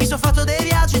 Mi son fatto dei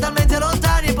viaggi talmente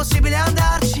lontani, è possibile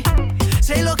andarci.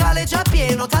 Se il locale è già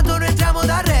pieno, tanto noi entriamo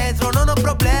da retro, non ho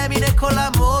problemi né con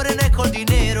l'amore né col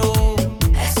dinero.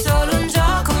 È solo un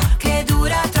gioco che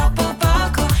dura troppo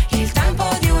poco, il tempo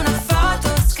di una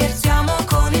foto, scherziamo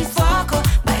con il fuoco,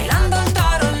 bailando il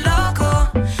toro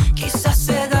loco, chissà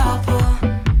se dopo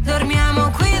dormiamo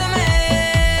qui da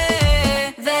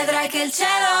me, vedrai che il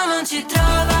cielo non ci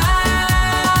trova.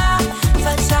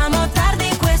 Facciamo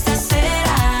tardi questa sera,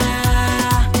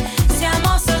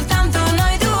 siamo soltanto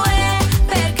noi due,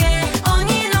 perché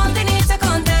ogni notte inizia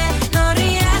con te, non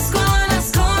riesco a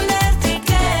nasconderti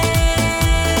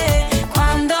che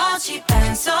quando ci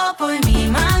penso poi mi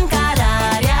manca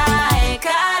l'aria, e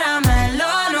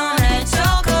caramello non è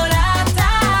cioccolata,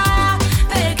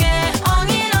 perché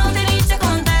ogni notte inizia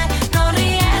con te, non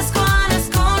riesco a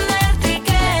nasconderti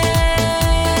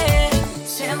che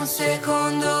se un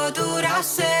secondo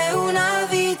durasse una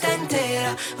vita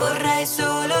intera, vorrei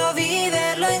solo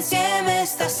viverlo insieme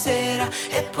stasera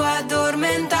e poi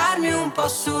addormentarmi un po'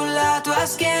 sulla tua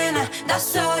schiena, da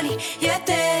soli io e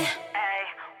te.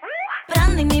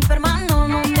 Prendimi per mano,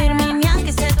 non dirmi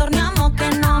neanche se torniamo, che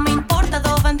non mi importa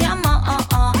dove andiamo, oh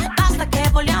oh. Basta che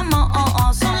vogliamo, oh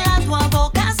oh. Sulla tua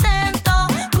bocca sento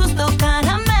gusto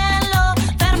caramello,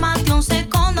 fermati un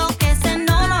secondo che se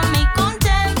no non mi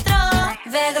concentro,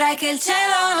 vedrai che il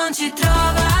cielo non ci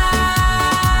trova.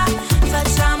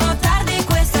 Facciamo tardi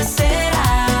questa sera,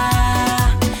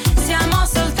 siamo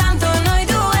soltanto noi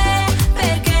due,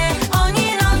 perché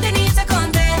ogni notte inizia con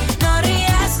te, non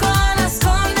riesco a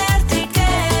nasconderti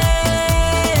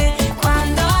che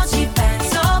quando ci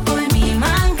penso poi mi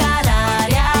manca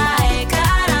l'aria, e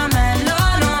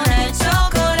caramello non è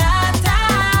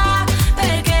cioccolata,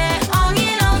 perché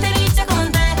ogni notte inizia con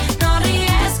te, non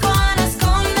riesco a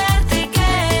nasconderti che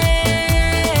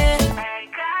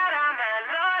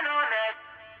caramello non è.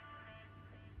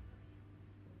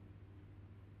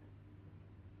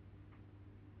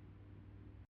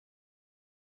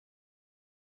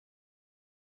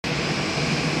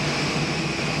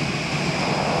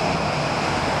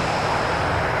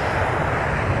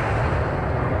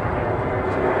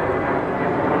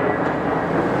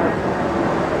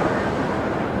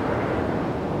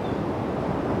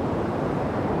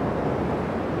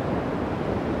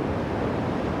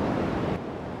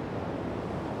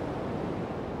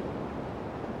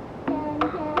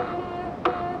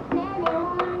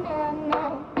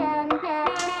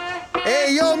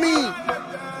 Hey, yo, me.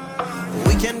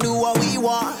 We can do what we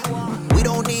want. We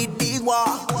don't need these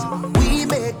walls. We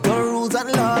make the rules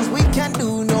and laws. We can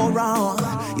do no wrong.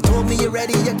 You told me you're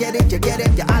ready, you get it, you get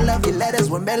it. Yeah, I love your letters,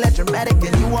 we're melodramatic,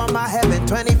 and you are my heaven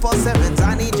 24/7.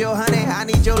 I need your honey, I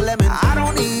need your lemon. I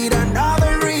don't need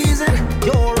another reason.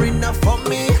 You're enough for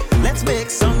me. Let's make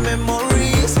some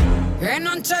memories. E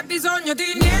non c'è bisogno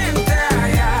di niente,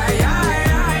 ai, ai, ai,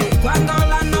 ai, quando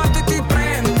la notte ti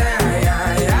prende, ai,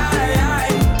 ai, ai,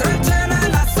 ai, tra il cielo e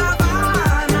la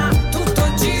savana,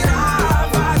 tutto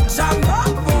girava,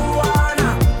 giambo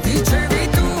buona, dicevi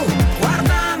tu,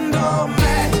 guardando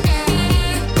me.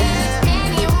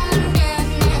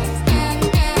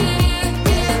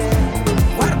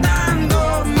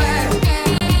 Guardando me.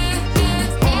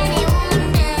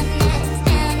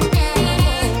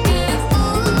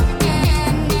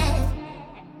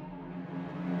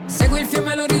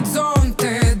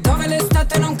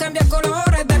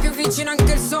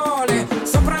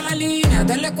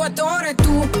 all'equatore.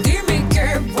 Tu dimmi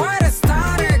che vuoi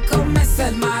restare con me se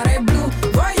il mare è blu.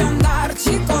 Voglio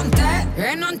andarci con te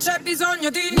e non c'è bisogno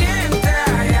di niente.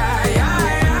 Ai, ai,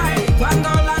 ai, ai. Quando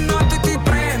la notte ti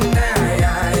prende, ai,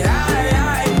 ai, ai,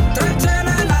 ai. Tra il cielo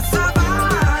e la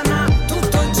savana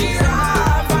tutto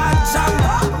girava, già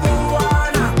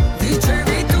buona,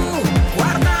 dicevi tu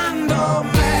guardando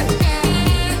me.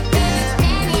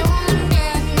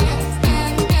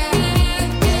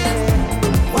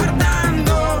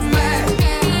 Guardando me.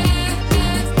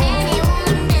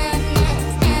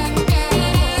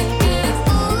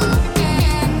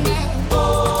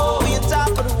 Oh, we're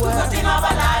top of the world. Continua a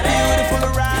ballare, Beautiful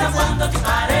fino a quando ti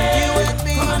pare, You and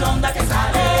me. come un'onda che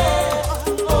sale.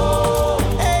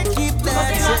 Hey, keep Continua a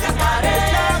dancing cantare,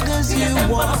 as long as finché il you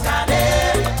tempo non want. scade,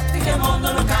 finché il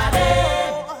mondo non cade.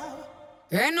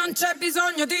 E non c'è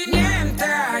bisogno di niente,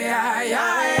 ai, ai,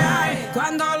 ai, ai.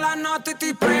 Quando la notte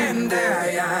ti prende,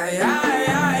 ai, ai, ai,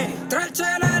 ai. Tra il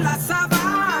cielo e la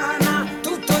savana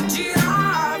tutto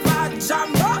girava, già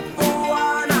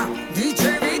buona,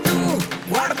 dicevi tu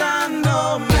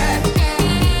guardando me.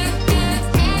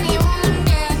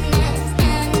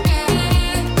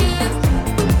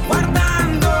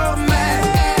 Guardando me.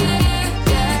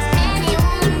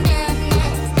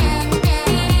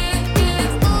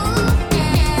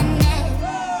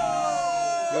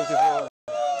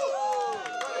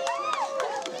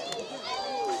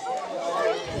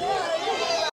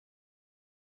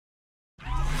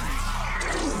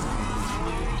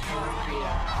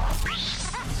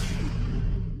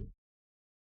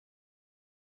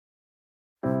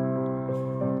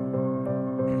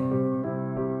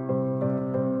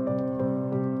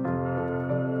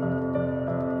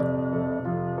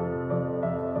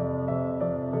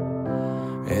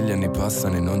 E gli anni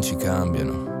passano e non ci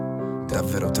cambiano.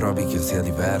 Davvero trovi che io sia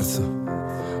diverso?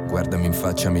 Guardami in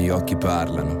faccia, i miei occhi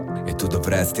parlano. E tu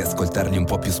dovresti ascoltarli un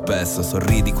po' più spesso.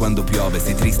 Sorridi quando piove,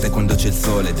 sei triste quando c'è il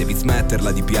sole. Devi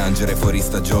smetterla di piangere fuori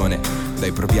stagione.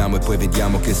 Dai, proviamo e poi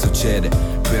vediamo che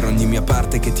succede. Per ogni mia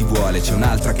parte che ti vuole c'è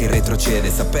un'altra che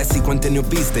retrocede. Sapessi quante ne ho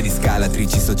viste di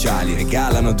scalatrici sociali.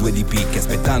 Regalano 2 di picche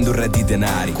aspettando un re di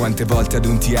denari. Quante volte ad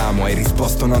un ti amo hai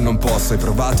risposto no, non posso. Hai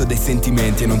provato dei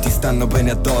sentimenti e non ti stanno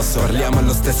bene addosso. Parliamo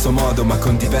allo stesso modo ma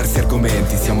con diversi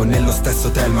argomenti. Siamo nello stesso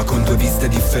hotel ma con 2 viste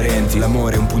differenti.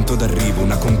 L'amore è un punto d'arrivo,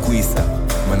 una conquista,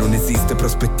 ma non esiste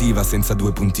prospettiva senza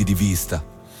 2 punti di vista.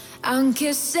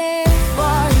 Anche se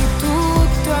fuori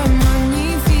tutto è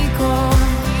magnifico,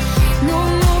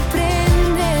 non lo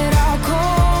prenderò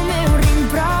come un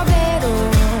rimprovero.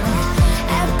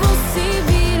 È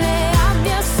possibile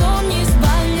abbia sogni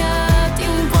sbagliati,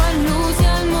 un po' illusi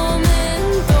al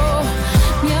momento,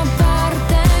 mi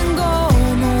appartengono.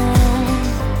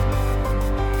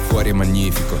 Fuori è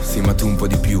magnifico, sì ma tu un po'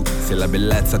 di più. Se la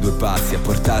bellezza a 2 passi a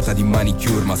portata di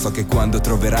manicure. Ma so che quando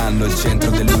troveranno il centro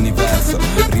dell'universo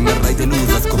rimarrai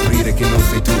deluso a scoprire che non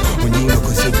sei tu. Ognuno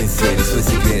coi suoi pensieri, i suoi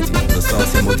segreti. Lo so,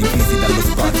 siamo divisi dallo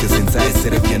spazio senza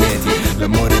essere pianeti.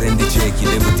 L'amore rende ciechi,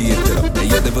 devo dirtelo. E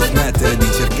io devo smettere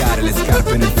di cercare le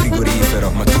scarpe nel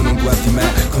frigorifero. Ma tu non guardi me,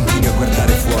 continui a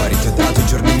guardare fuori. Ti ho dato i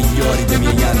giorni migliori dei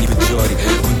miei anni peggiori.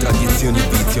 Contraddizioni e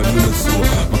vizi, ognuno il suo.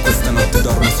 Ma questa notte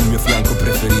dormo sul mio fianco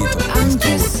preferito.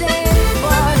 Anche se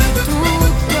fuori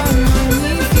tutto è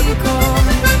magnifico,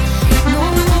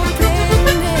 non lo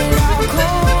prenderò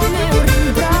come un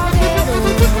rimprovero.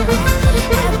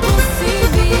 È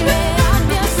possibile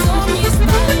abbia sogni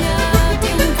sbagliati,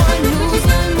 un po' illusi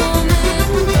al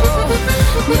momento,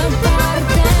 mi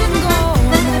appartengono.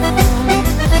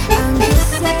 Anche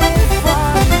se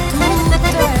fuori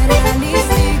tutto è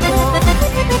realistico,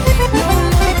 non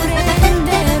lo prenderò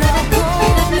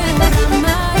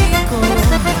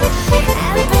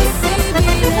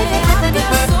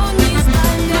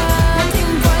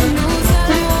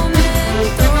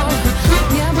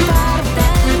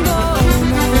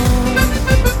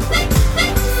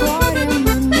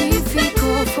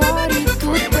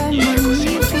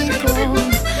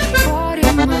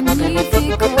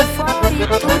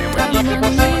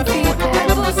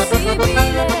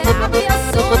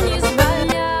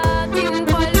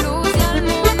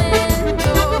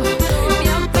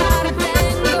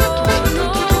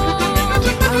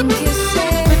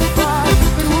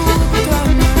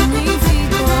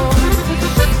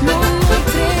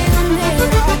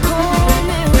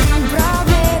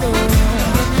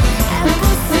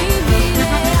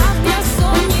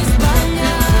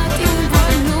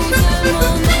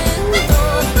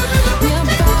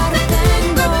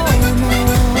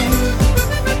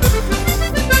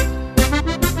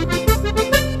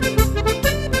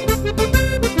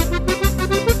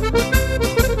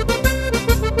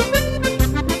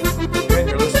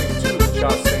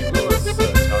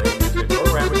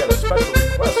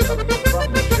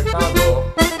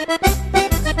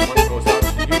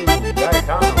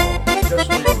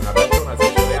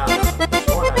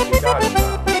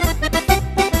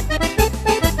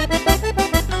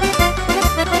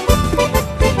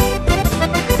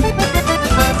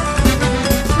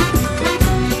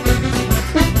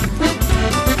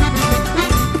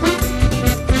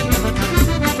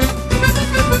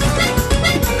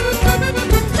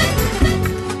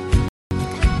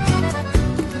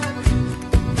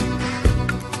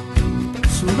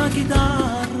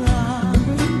chitarra,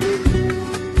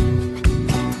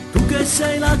 tu che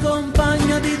sei la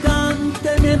compagna di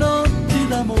tante mie notti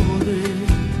d'amore,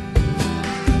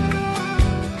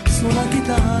 sulla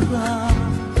chitarra,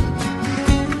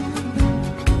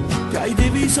 che hai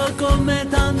diviso con me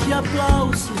tanti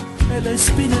applausi e le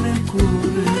spine nel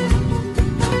cuore,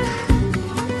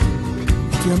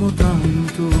 ti amo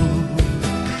tanto.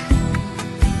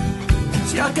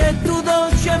 Sia che tu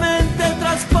dolcemente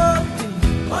trasporti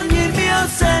ogni mio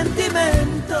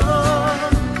sentimento,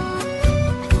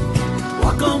 tu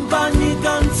accompagni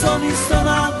canzoni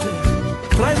stonate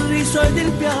tra il riso ed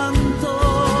il pianto,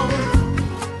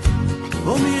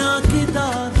 oh mia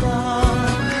chitarra,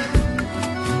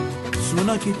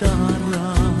 suona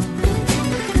chitarra,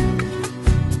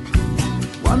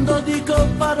 quando dico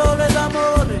parole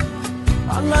d'amore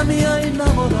alla mia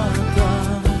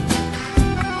innamorata,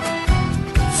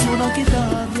 suona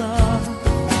chitarra,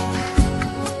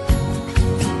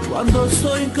 quando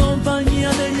sto in compagnia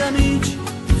degli amici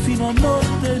fino a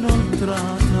notte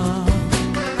inoltrata,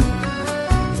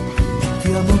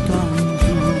 ti amo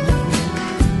tanto.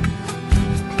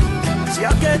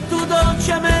 Sia che tu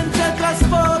dolcemente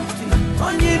trasporti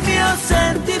ogni mio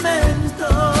sentimento,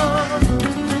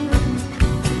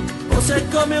 o se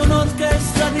come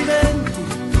un'orchestra diventi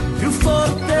più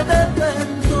forte del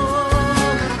vento,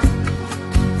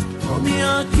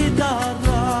 mia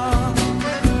chitarra,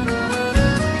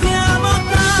 ti amo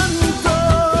tanto,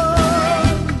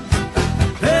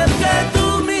 perché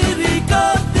tu mi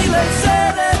ricordi le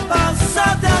sere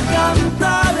passate a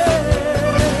cantare,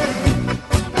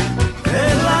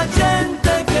 e la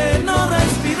gente che non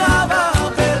respirava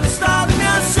per starmi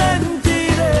a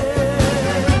sentire,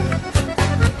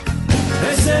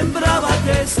 e sembrava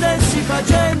che stessi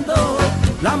facendo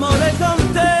l'amore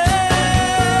con te.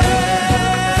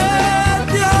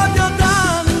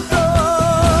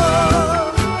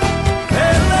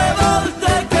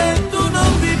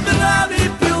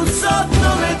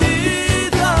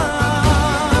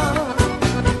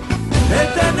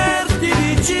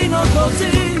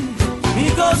 Così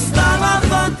mi costava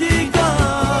fatica,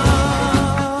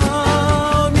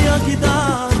 mia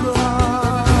chitarra.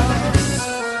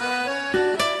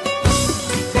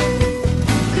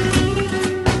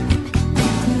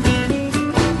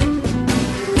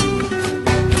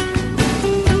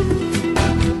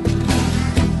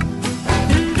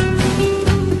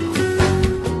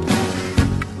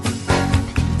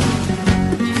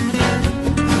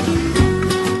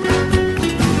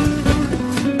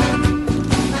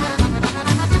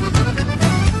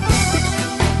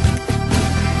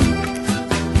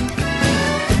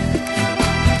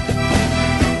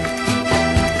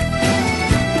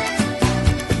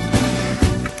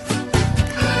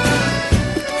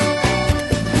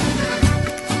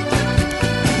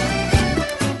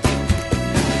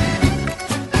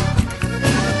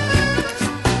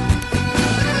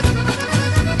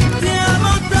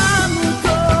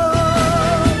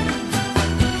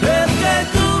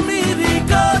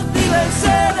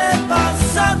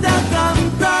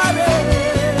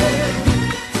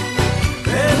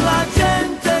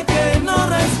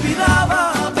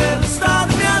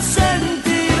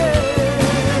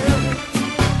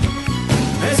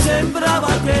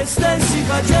 Stessi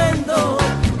facendo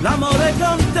l'amore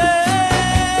con te,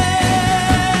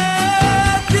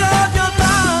 ti odio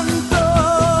tanto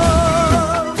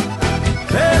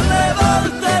per le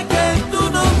volte che tu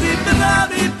non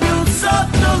vibravi più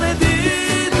sotto le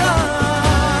dita,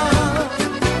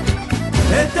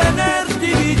 e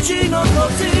tenerti vicino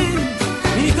così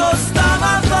mi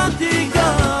costava fatica,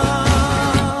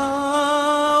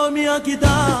 oh mia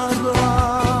chitarra.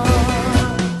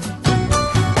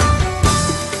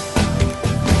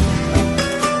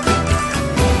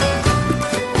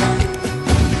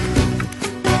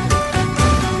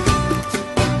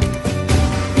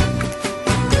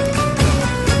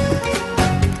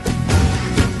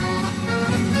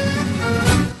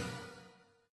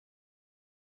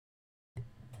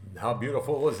 How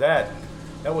beautiful was that?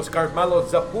 That was Carmelo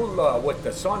Zappulla with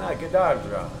the Sona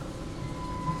Chitarra.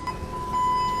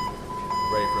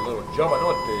 Ready for a little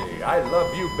Giovanotti. I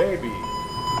love you, baby.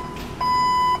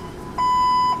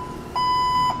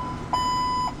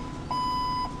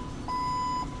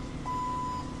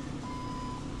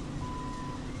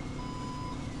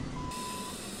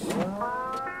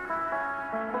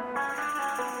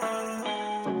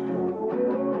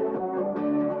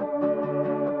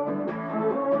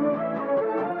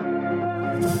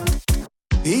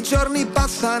 I giorni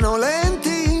passano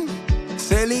lenti,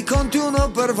 se li conti uno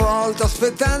per volta,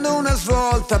 aspettando una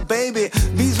svolta, baby,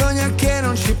 bisogna che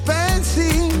non ci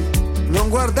pensi, non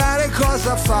guardare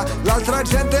cosa fa, l'altra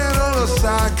gente non lo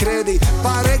sa, credi,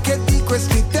 pare che di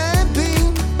questi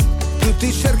tempi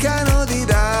tutti cercano di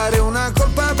dare una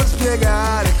colpa per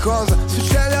spiegare cosa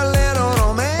succede alle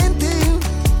loro menti,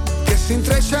 che si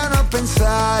intrecciano a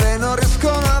pensare, non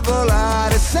riescono a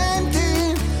volare.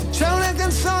 Senti, c'è una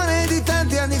canzone di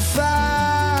tanti anni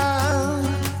fa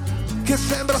che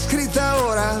sembra scritta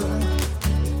ora,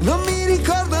 non mi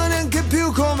ricordo neanche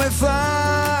più come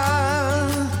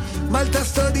fa, ma il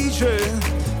testo dice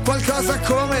qualcosa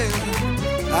come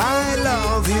I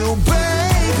love you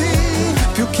baby,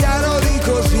 più chiaro di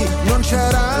così non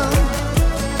c'era.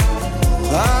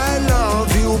 I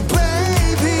love you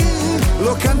baby,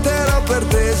 lo canterò per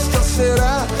te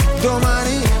stasera,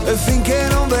 domani e finché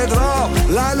non vedrò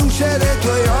la luce dei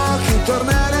tuoi occhi,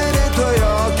 tornare nei tuoi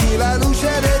occhi, la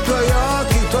luce dei tuoi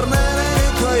occhi, tornare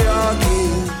nei tuoi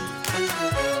occhi.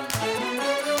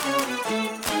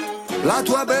 La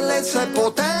tua bellezza è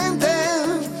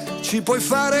potente, ci puoi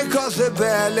fare cose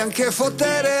belle, anche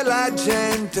fottere la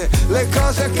gente. Le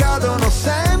cose accadono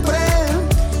sempre,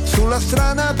 sulla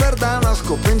strada per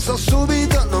Damasco penso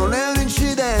subito, non è un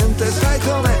incidente. Sai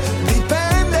com'è?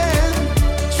 Dipende,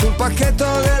 sul pacchetto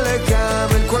delle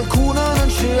camere qualcuno non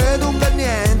ci vede un bel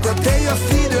niente. A te io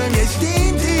affido i miei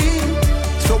istinti,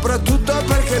 soprattutto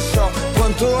perché so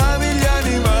quanto ami gli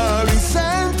animali.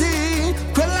 Senti,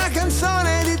 quella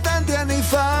canzone di tanti anni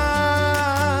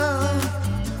fa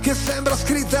che sembra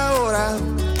scritta ora,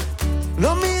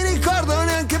 non mi ricordo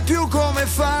neanche più come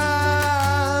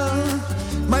fa,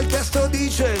 ma il testo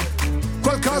dice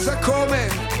qualcosa come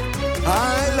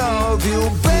I love you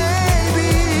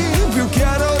baby, più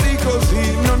chiaro di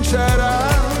così non c'era.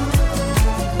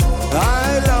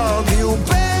 I love you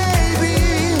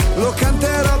baby, lo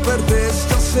canterò per te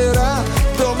stasera,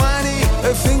 domani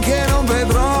e finché non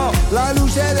vedrò la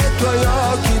luce dei tuoi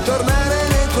occhi, tornare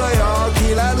nei tuoi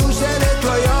occhi, la luce dei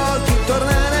tuoi occhi,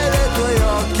 tornare nei tuoi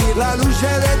occhi, la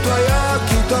luce dei tuoi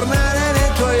occhi, tornare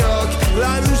nei tuoi occhi,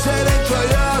 la luce dei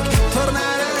tuoi occhi,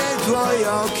 tornare nei tuoi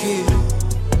occhi.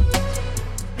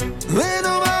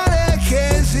 Meno male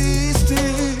che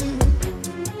esisti,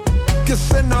 che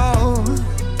se no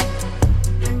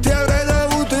ti avrei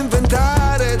dovuto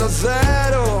inventare da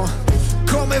zero,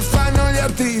 come fanno gli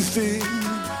artisti.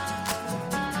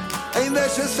 E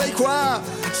invece sei qua,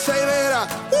 sei vera,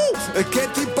 e che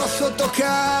ti posso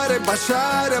toccare,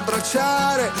 baciare,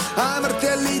 abbracciare, amarti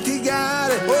e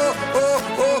litigare. Oh, oh,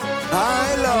 oh,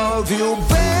 I love you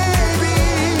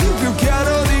baby, più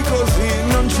chiaro di così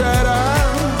non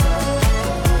c'era.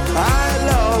 I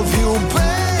love you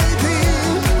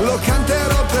baby, lo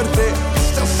canterò per te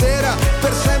stasera,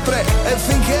 per sempre e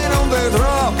finché non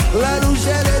vedrò la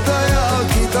luce dei tuoi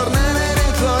occhi, tornare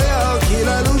nei tuoi occhi,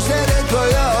 la luce dei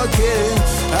tuoi occhi.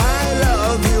 I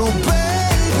love you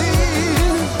baby,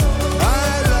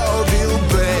 I love you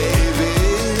baby,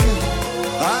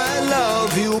 I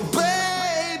love you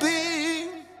baby.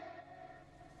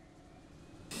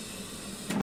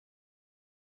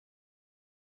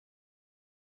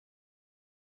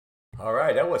 All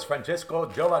right, that was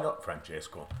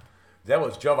That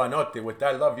was Giovanotti with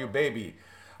I Love You Baby.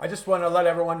 I just want to let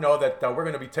everyone know that we're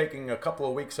going to be taking a couple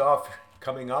of weeks off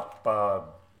coming up,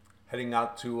 heading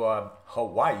out to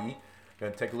Hawaii.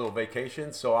 Going to take a little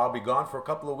vacation, so I'll be gone for a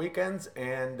couple of weekends,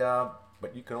 and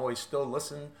but you can always still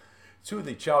listen to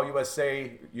the Ciao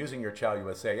USA using your Ciao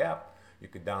USA app. You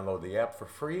can download the app for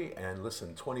free and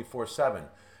listen 24/7.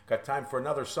 Got time for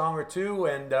another song or two,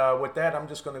 and with that, I'm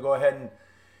just going to go ahead and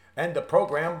end the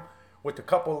program with a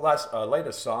couple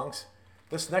latest songs.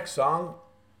 This next song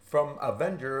from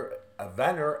Evander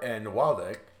and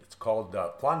Waldeck, it's called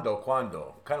Quando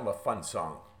Quando, kind of a fun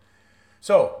song.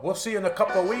 So we'll see you in a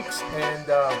couple of weeks, and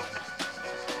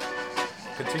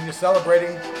continue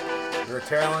celebrating your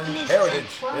Italian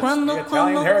heritage. It's the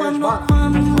Italian Heritage Month.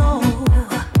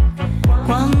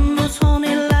 Quando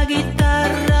suoni la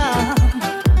chitarra,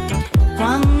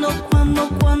 quando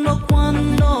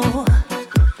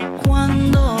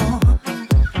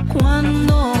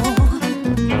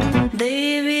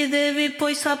devi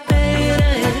poi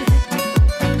sapere,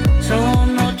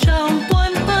 sono già un po'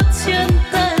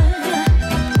 impaziente,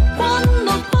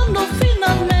 quando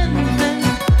finalmente,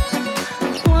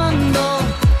 quando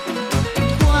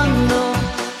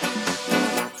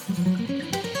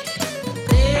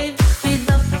devi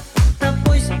da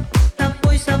poi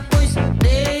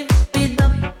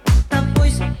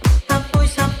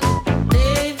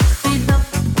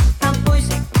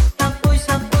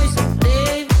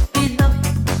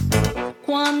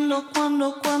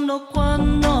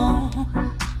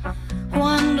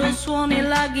quando suoni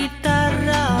la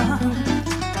chitarra,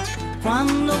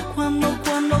 Quando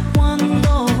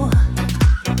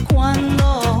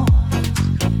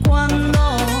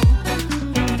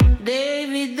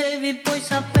devi poi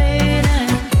sapere,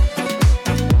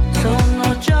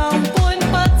 sono già un po'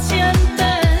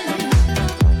 impaziente.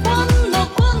 Quando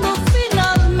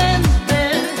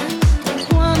finalmente,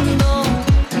 quando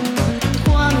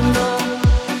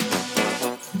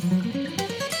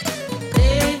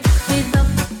devi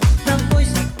da poi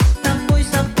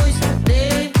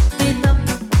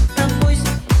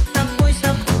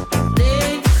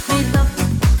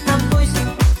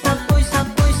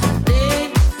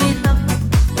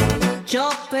C'ho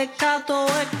peccato,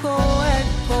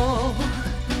 ecco,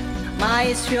 ma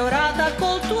hai sfiorata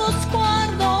col tuo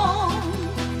sguardo.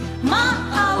 Ma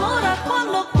allora